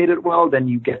communicate it well, then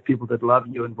you get people that love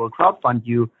you and will crowdfund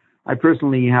you. I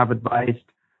personally have advised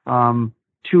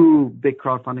 2 big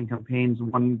crowdfunding campaigns,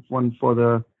 one for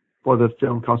the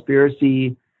film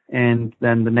Cowspiracy, and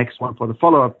then the next one for the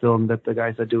follow-up film that the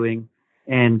guys are doing.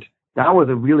 And that was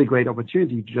a really great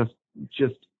opportunity to just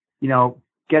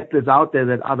get this out there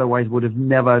that otherwise would have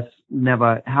never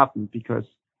happened, because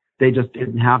they just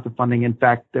didn't have the funding. In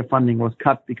fact, their funding was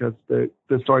cut because the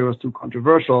story was too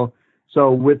controversial.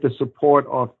 So with the support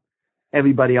of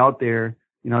everybody out there,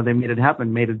 they made it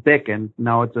happen, made it big, and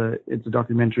now it's a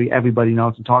documentary everybody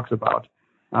knows and talks about.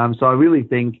 So I really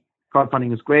think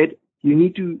crowdfunding is great. You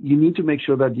need to make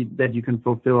sure that you can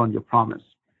fulfill on your promise.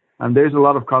 And there's a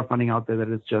lot of crowdfunding out there that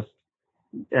is just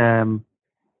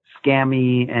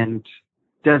scammy and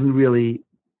doesn't really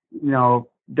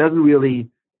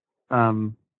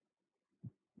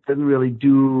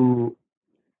do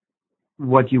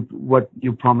what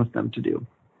you promised them to do.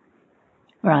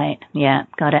 Right. Yeah.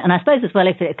 Got it. And I suppose as well,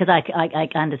 because I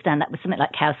understand that with something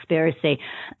like Cowspiracy,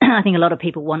 I think a lot of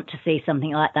people want to see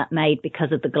something like that made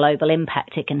because of the global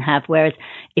impact it can have. Whereas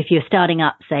if you're starting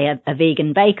up, say, a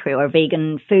vegan bakery or a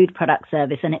vegan food product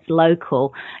service and it's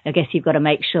local, I guess you've got to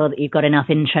make sure that you've got enough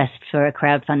interest for a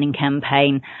crowdfunding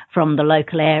campaign from the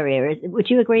local area. Would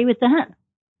you agree with that?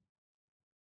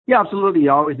 Yeah, absolutely.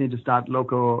 You always need to start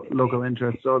local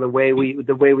interest. So the way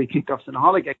we kicked off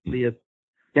Cinnaholic actually is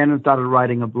Daniel started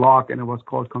writing a blog, and it was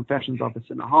called Confessions of a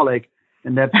Cinnaholic,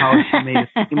 and that's how she made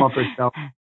a name of herself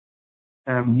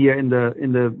here in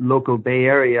the local Bay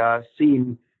Area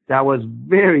scene that was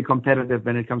very competitive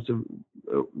when it comes to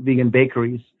vegan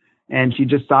bakeries. And she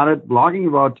just started blogging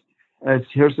about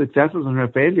her successes and her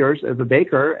failures as a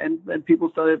baker, and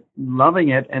people started loving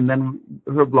it. And then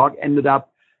her blog ended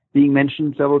up being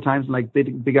mentioned several times in like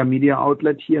bigger media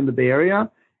outlets here in the Bay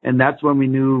Area, and that's when we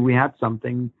knew we had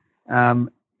something.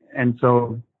 And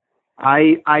so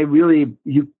I really,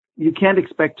 you can't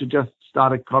expect to just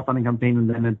start a crowdfunding campaign and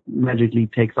then it magically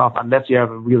takes off unless you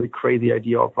have a really crazy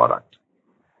idea or product.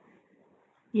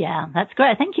 Yeah, that's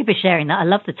great. Thank you for sharing that. I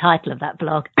love the title of that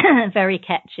blog. Very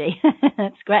catchy.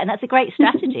 That's great. And that's a great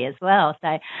strategy as well.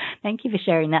 So thank you for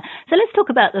sharing that. So let's talk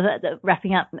about the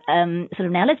wrapping up sort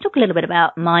of now. Let's talk a little bit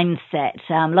about mindset.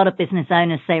 A lot of business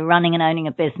owners say running and owning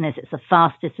a business, it's the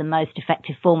fastest and most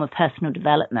effective form of personal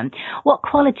development. What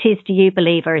qualities do you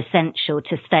believe are essential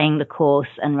to staying the course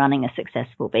and running a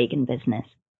successful vegan business?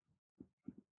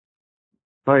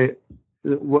 Sorry,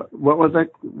 what was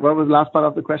that? What was the last part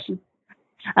of the question?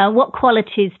 What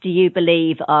qualities do you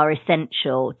believe are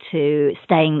essential to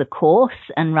staying the course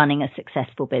and running a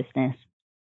successful business?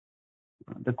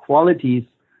 The qualities?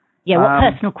 Yeah,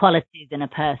 what personal qualities in a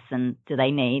person do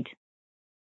they need?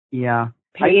 Yeah.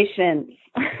 Patience.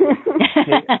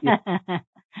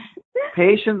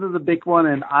 Patience is a big one,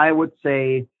 and I would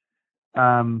say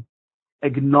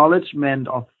acknowledgement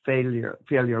of failure,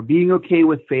 being okay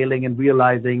with failing and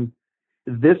realizing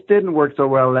this didn't work so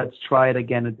well, let's try it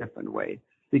again a different way.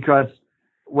 Because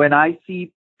when I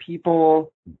see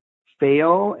people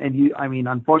fail, and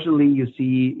unfortunately, you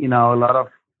see, a lot of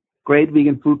great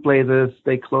vegan food places,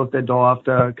 they close their door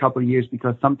after a couple of years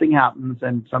because something happens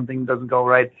and something doesn't go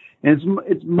right. And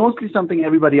it's mostly something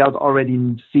everybody else already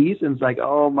sees. And it's like,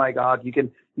 oh my God, you can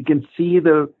see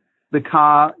the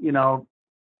car,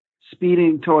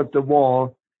 speeding towards the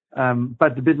wall.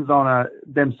 But the business owner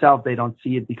themselves, they don't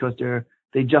see it because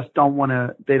they just don't want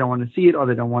to see it, or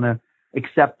they don't want to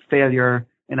accept failure.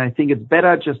 And I think it's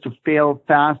better just to fail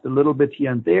fast a little bit here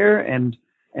and there and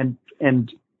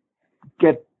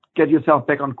get yourself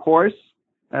back on course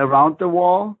around the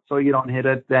wall so you don't hit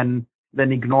it than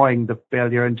ignoring the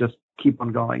failure and just keep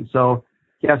on going. So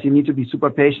yes, you need to be super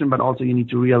patient, but also you need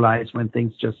to realize when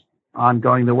things just aren't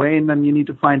going the way, and then you need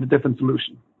to find a different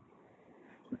solution.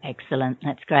 Excellent.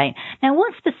 That's great. Now,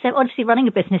 obviously running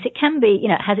a business, it can be,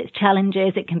 it has its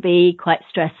challenges. It can be quite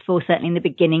stressful. Certainly in the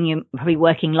beginning, you're probably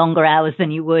working longer hours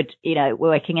than you would,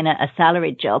 working in a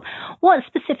salaried job. What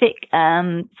specific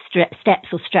steps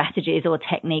or strategies or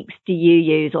techniques do you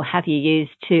use or have you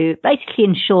used to basically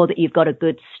ensure that you've got a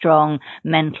good, strong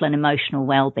mental and emotional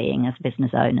well-being as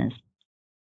business owners?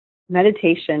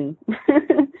 Meditation.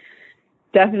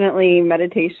 Definitely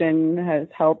meditation has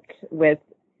helped with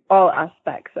all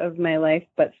aspects of my life,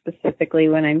 but specifically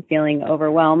when I'm feeling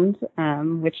overwhelmed,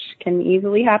 which can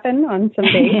easily happen on some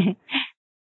days.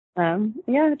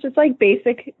 Just like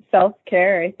basic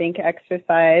self-care, I think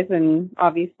exercise, and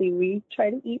obviously we try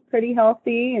to eat pretty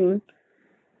healthy. And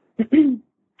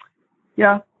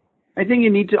yeah, I think you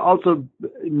need to also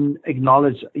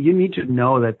acknowledge, you need to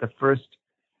know that the first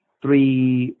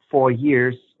 3-4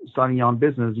 years starting your own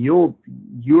business, you're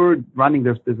running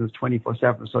this business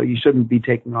 24/7, so you shouldn't be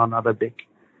taking on other big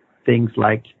things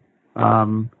like, I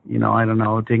don't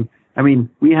know,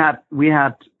 we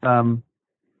had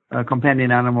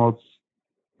companion animals,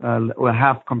 or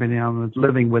have companion animals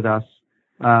living with us,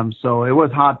 so it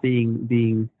was hard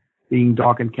being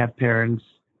dog and cat parents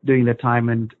during that time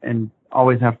and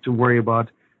always have to worry about,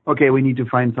 okay, we need to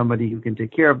find somebody who can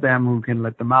take care of them, who can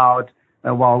let them out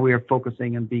while we are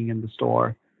focusing on being in the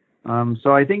store.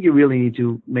 So I think you really need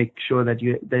to make sure that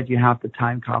you have the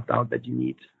time carved out that you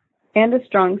need. And a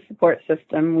strong support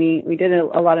system. We did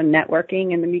a lot of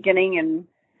networking in the beginning and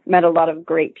met a lot of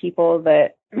great people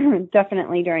that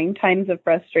definitely during times of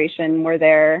frustration were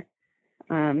there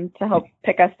to help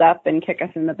pick us up and kick us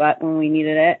in the butt when we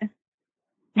needed it.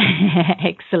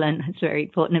 Excellent. That's very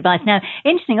important advice. Now,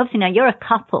 interesting, obviously now you're a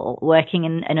couple working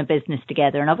in a business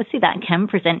together, and obviously that can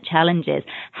present challenges.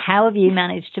 How have you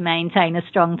managed to maintain a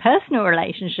strong personal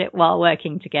relationship while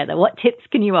working together? What tips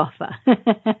can you offer?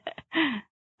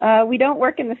 Uh, We don't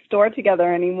work in the store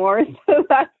together anymore, so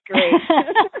that's great.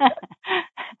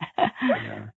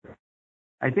 yeah.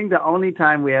 I think the only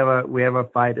time we ever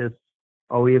fight is,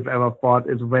 or we've ever fought,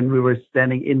 is when we were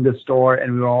standing in the store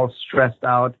and we were all stressed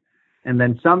out, and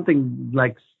then something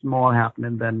like small happened,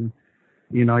 and then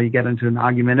you get into an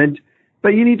argument.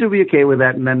 But you need to be okay with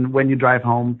that. And then when you drive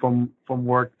home from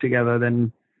work together,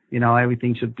 then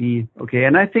everything should be okay.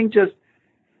 And I think just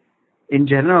in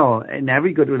general, in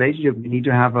every good relationship, you need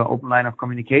to have an open line of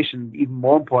communication. Even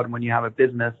more important when you have a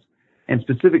business, and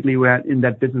specifically where in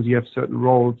that business you have certain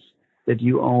roles that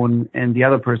you own and the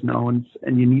other person owns,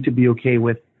 and you need to be okay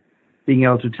with being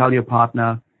able to tell your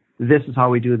partner, this is how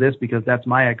we do this because that's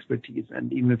my expertise,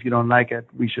 and even if you don't like it,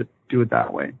 we should do it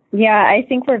that way. Yeah, I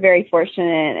think we're very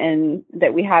fortunate in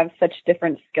that we have such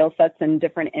different skill sets and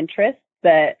different interests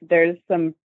that there's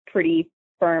some pretty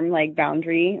firm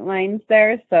boundary lines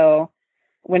there. So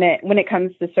when it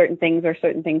comes to certain things or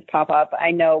certain things pop up, I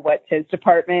know what's his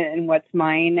department and what's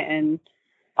mine, and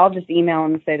I'll just email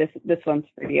him and say this one's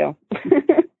for you.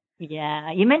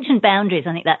 Yeah, you mentioned boundaries.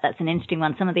 I think that's an interesting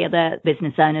one. Some of the other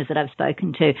business owners that I've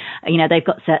spoken to, they've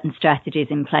got certain strategies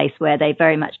in place where they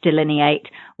very much delineate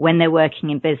when they're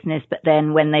working in business, but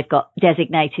then when they've got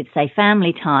designated, say,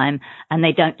 family time, and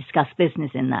they don't discuss business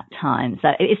in that time. So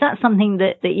is that something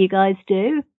that you guys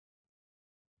do?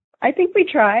 I think we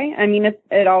try. I mean,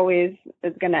 it always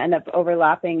is going to end up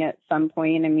overlapping at some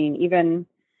point. I mean, even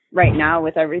right now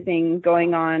with everything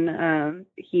going on,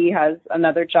 he has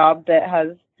another job that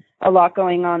has a lot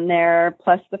going on there,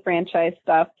 plus the franchise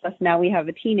stuff, plus now we have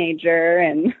a teenager,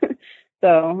 and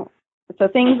so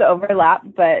things overlap.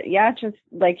 But yeah, just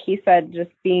like he said,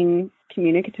 just being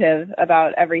communicative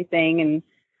about everything. And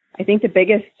I think the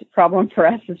biggest problem for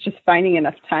us is just finding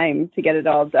enough time to get it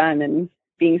all done and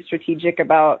being strategic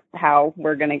about how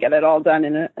we're going to get it all done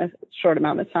in a short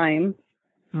amount of time.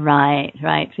 Right,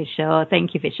 for sure.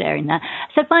 Thank you for sharing that.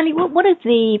 So finally, what have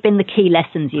been the key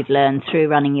lessons you've learned through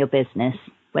running your business,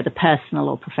 whether personal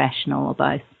or professional or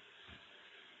both?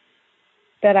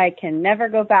 That I can never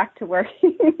go back to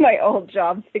working my old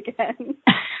jobs again.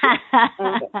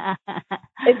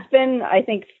 I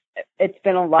think it's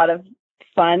been a lot of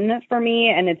fun for me,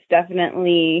 and it's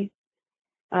definitely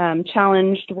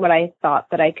challenged what I thought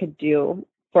that I could do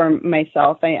for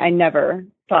myself. I never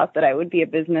thought that I would be a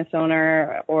business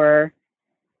owner, or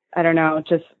I don't know,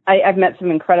 I've met some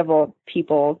incredible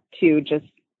people too. Just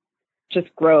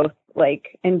growth,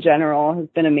 in general, has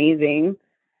been amazing.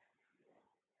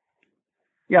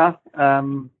 Yeah. I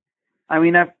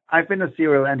mean, I've been a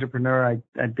serial entrepreneur.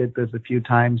 I did this a few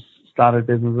times, started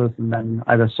businesses and then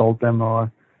either sold them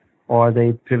or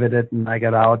they pivoted and I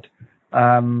got out.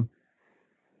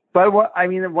 But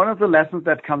one of the lessons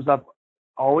that comes up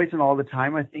always and all the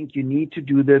time, I think you need to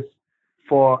do this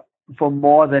for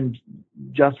more than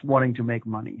just wanting to make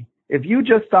money. If you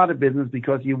just start a business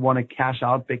because you want to cash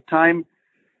out big time,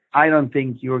 I don't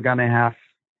think you're going to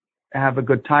have a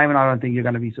good time, and I don't think you're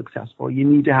going to be successful. You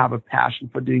need to have a passion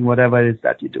for doing whatever it is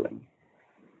that you're doing.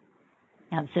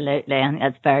 Absolutely. I think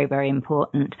that's very, very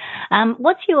important.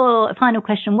 What's your final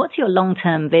question? What's your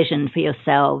long-term vision for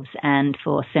yourselves and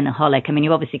for Cinnaholic? I mean,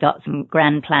 you've obviously got some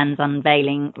grand plans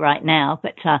unveiling right now,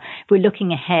 but if we're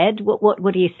looking ahead,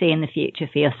 what do you see in the future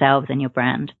for yourselves and your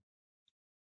brand?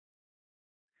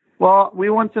 Well, we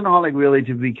want Cinnaholic really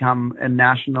to become a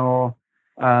national,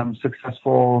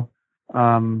 successful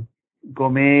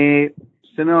gourmet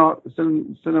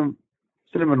cinnamon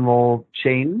roll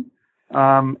chain,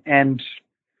 and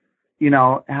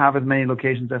have as many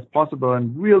locations as possible,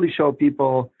 and really show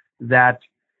people that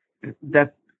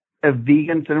a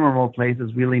vegan cinnamon roll place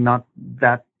is really not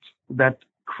that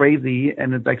crazy,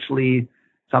 and it's actually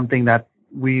something that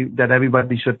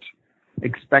everybody should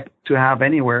expect to have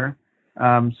anywhere.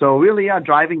 So really,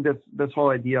 driving this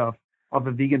whole idea of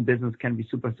a vegan business can be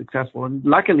super successful. And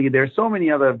luckily, there's so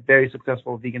many other very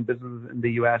successful vegan businesses in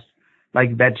the U.S.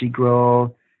 like Veggie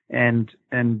Grill and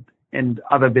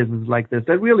other businesses like this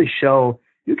that really show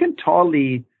you can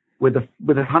totally with a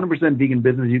 100% vegan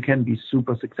business, you can be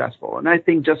super successful. And I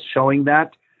think just showing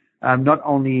that, not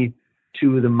only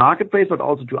to the marketplace, but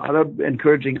also to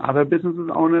encouraging other business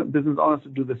owners to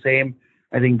do the same.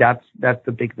 I think that's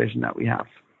the big vision that we have.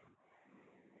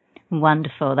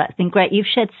 Wonderful. That's been great. You've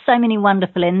shared so many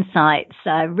wonderful insights.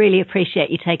 I really appreciate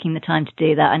you taking the time to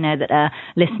do that. I know that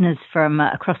listeners from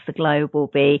across the globe will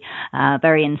be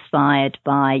very inspired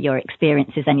by your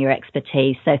experiences and your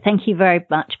expertise. So thank you very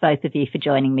much, both of you, for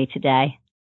joining me today.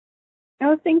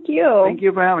 Oh, thank you. Thank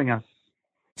you for having us.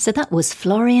 So that was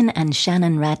Florian and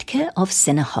Shannon Radke of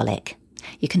Cinnaholic.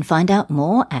 You can find out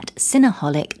more at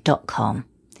cinnaholic.com.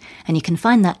 And you can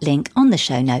find that link on the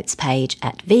show notes page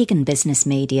at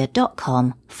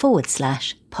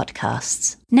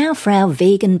veganbusinessmedia.com/podcasts. Now for our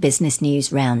Vegan Business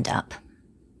News Roundup.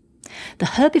 The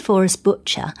Herbivorous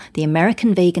Butcher, the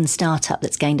American vegan startup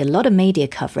that's gained a lot of media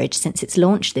coverage since its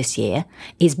launch this year,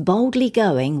 is boldly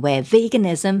going where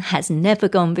veganism has never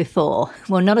gone before.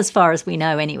 Well, not as far as we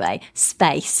know anyway,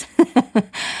 space.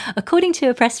 According to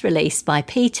a press release by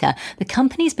PETA, the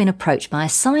company's been approached by a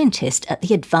scientist at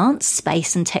the Advanced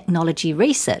Space and Technology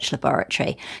Research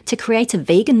Laboratory to create a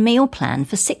vegan meal plan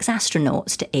for 6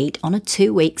 astronauts to eat on a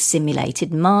 2-week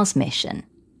simulated Mars mission.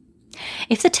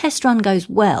 If the test run goes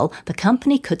well, the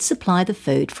company could supply the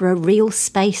food for a real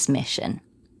space mission.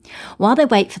 While they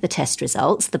wait for the test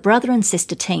results, the brother and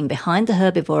sister team behind the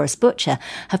Herbivorous Butcher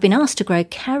have been asked to grow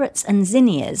carrots and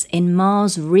zinnias in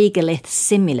Mars regolith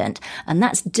simulant, and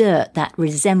that's dirt that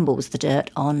resembles the dirt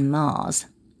on Mars.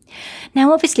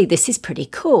 Now, obviously, this is pretty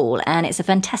cool, and it's a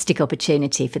fantastic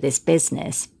opportunity for this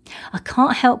business. I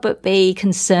can't help but be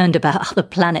concerned about other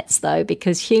planets, though,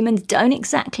 because humans don't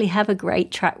exactly have a great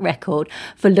track record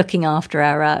for looking after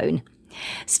our own.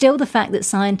 Still, the fact that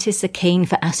scientists are keen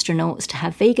for astronauts to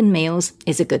have vegan meals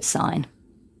is a good sign.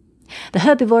 The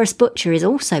Herbivorous Butcher is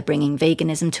also bringing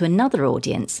veganism to another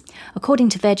audience. According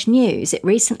to Veg News, it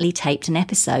recently taped an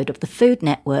episode of the Food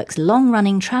Network's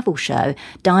long-running travel show,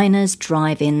 Diners,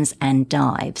 Drive-Ins and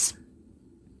Dives.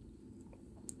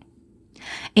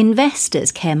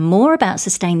 Investors care more about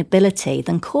sustainability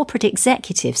than corporate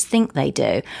executives think they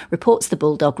do, reports the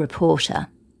Bulldog Reporter.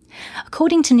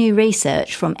 According to new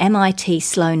research from MIT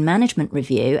Sloan Management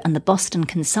Review and the Boston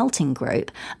Consulting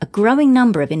Group, a growing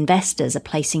number of investors are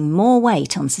placing more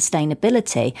weight on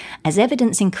sustainability as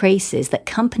evidence increases that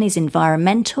companies'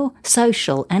 environmental,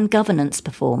 social and governance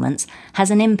performance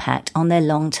has an impact on their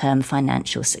long-term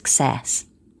financial success.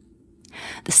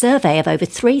 The survey of over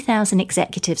 3,000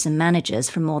 executives and managers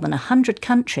from more than 100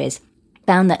 countries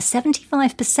found that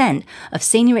 75% of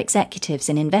senior executives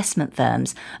in investment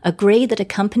firms agree that a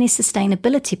company's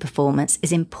sustainability performance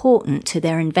is important to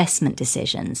their investment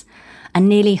decisions, and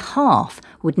nearly half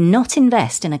would not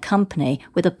invest in a company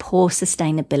with a poor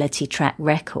sustainability track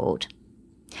record.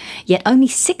 Yet only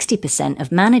 60%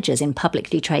 of managers in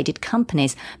publicly traded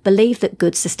companies believe that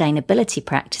good sustainability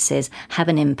practices have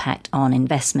an impact on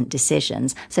investment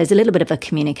decisions, so there's a little bit of a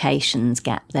communications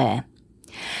gap there.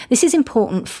 This is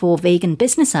important for vegan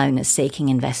business owners seeking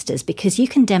investors because you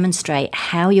can demonstrate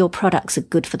how your products are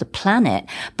good for the planet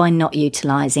by not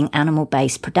utilising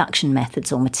animal-based production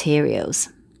methods or materials.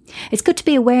 It's good to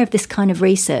be aware of this kind of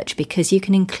research because you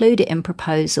can include it in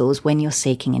proposals when you're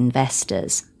seeking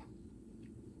investors.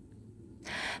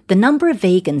 The number of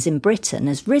vegans in Britain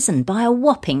has risen by a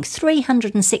whopping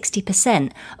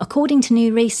 360%, according to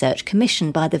new research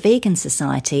commissioned by the Vegan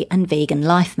Society and Vegan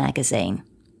Life magazine.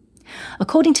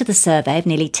 According to the survey of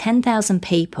nearly 10,000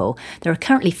 people, there are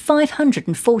currently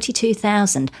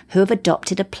 542,000 who have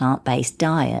adopted a plant-based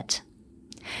diet.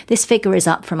 This figure is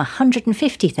up from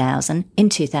 150,000 in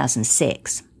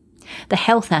 2006. The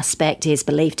health aspect is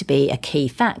believed to be a key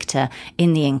factor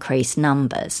in the increased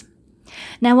numbers.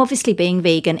 Now, obviously, being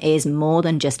vegan is more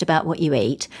than just about what you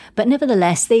eat, but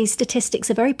nevertheless, these statistics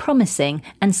are very promising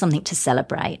and something to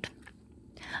celebrate.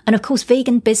 And of course,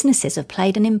 vegan businesses have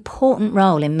played an important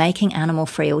role in making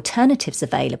animal-free alternatives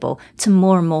available to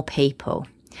more and more people.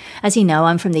 As you know,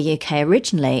 I'm from the UK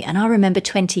originally, and I remember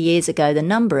 20 years ago the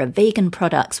number of vegan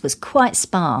products was quite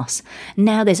sparse.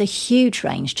 Now there's a huge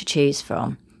range to choose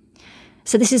from.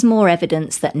 So this is more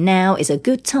evidence that now is a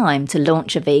good time to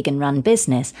launch a vegan-run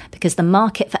business because the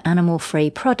market for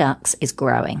animal-free products is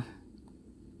growing.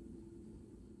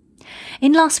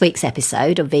 In last week's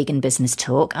episode of Vegan Business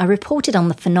Talk, I reported on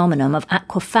the phenomenon of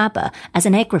aquafaba as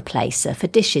an egg replacer for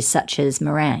dishes such as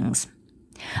meringues.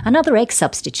 Another egg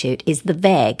substitute is the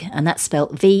Vegg, and that's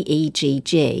spelt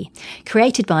V-E-G-G,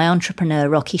 created by entrepreneur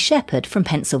Rocky Shepard from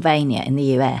Pennsylvania in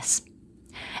the US.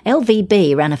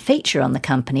 LVB ran a feature on the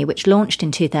company which launched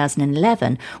in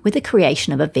 2011 with the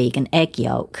creation of a vegan egg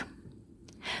yolk.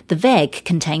 The veg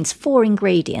contains 4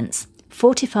 ingredients: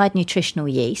 fortified nutritional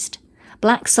yeast,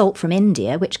 black salt from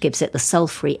India, which gives it the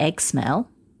sulphury egg smell,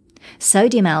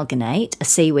 sodium alginate, a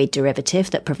seaweed derivative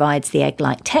that provides the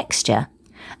egg-like texture,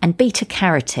 and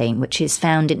beta-carotene, which is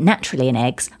found naturally in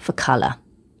eggs for colour.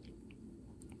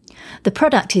 The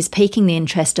product is piquing the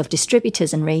interest of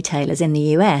distributors and retailers in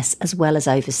the US as well as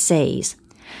overseas.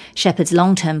 Shepherd's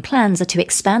long-term plans are to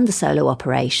expand the solo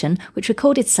operation, which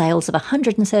recorded sales of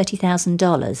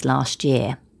 $130,000 last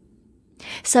year.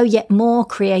 So yet more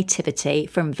creativity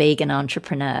from vegan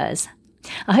entrepreneurs.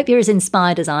 I hope you're as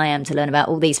inspired as I am to learn about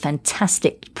all these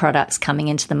fantastic products coming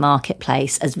into the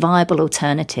marketplace as viable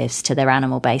alternatives to their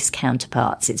animal-based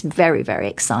counterparts. It's very, very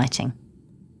exciting.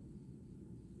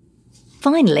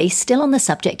 Finally, still on the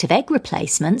subject of egg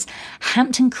replacements,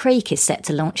 Hampton Creek is set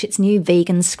to launch its new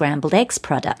vegan scrambled eggs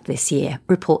product this year,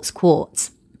 reports Quartz.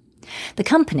 The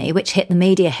company, which hit the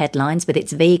media headlines with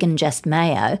its vegan Just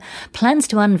Mayo, plans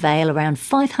to unveil around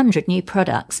 500 new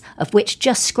products, of which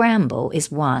Just Scramble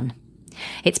is one.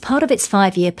 It's part of its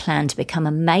 5-year plan to become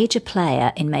a major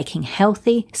player in making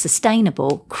healthy,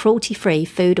 sustainable, cruelty-free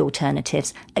food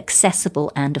alternatives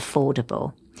accessible and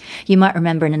affordable. You might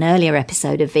remember in an earlier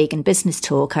episode of Vegan Business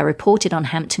Talk, I reported on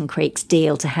Hampton Creek's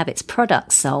deal to have its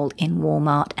products sold in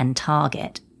Walmart and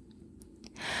Target.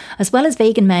 As well as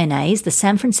vegan mayonnaise, the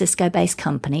San Francisco-based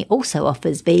company also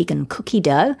offers vegan cookie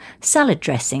dough, salad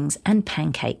dressings, and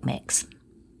pancake mix.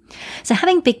 So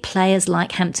having big players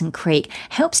like Hampton Creek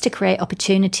helps to create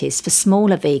opportunities for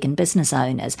smaller vegan business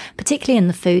owners, particularly in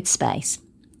the food space.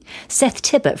 Seth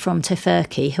Tibbett from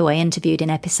Tofurky, who I interviewed in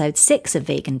episode 6 of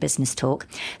Vegan Business Talk,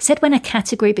 said when a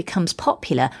category becomes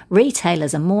popular,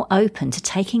 retailers are more open to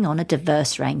taking on a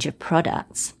diverse range of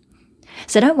products.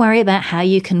 So don't worry about how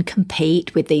you can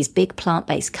compete with these big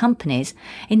plant-based companies.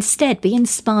 Instead, be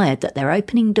inspired that they're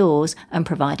opening doors and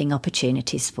providing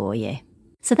opportunities for you.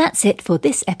 So that's it for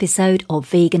this episode of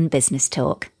Vegan Business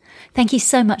Talk. Thank you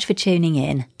so much for tuning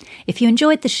in. If you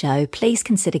enjoyed the show, please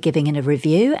consider giving it a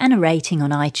review and a rating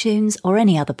on iTunes or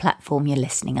any other platform you're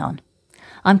listening on.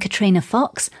 I'm Katrina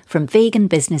Fox from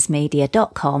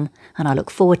veganbusinessmedia.com, and I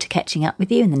look forward to catching up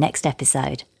with you in the next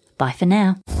episode. Bye for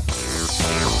now.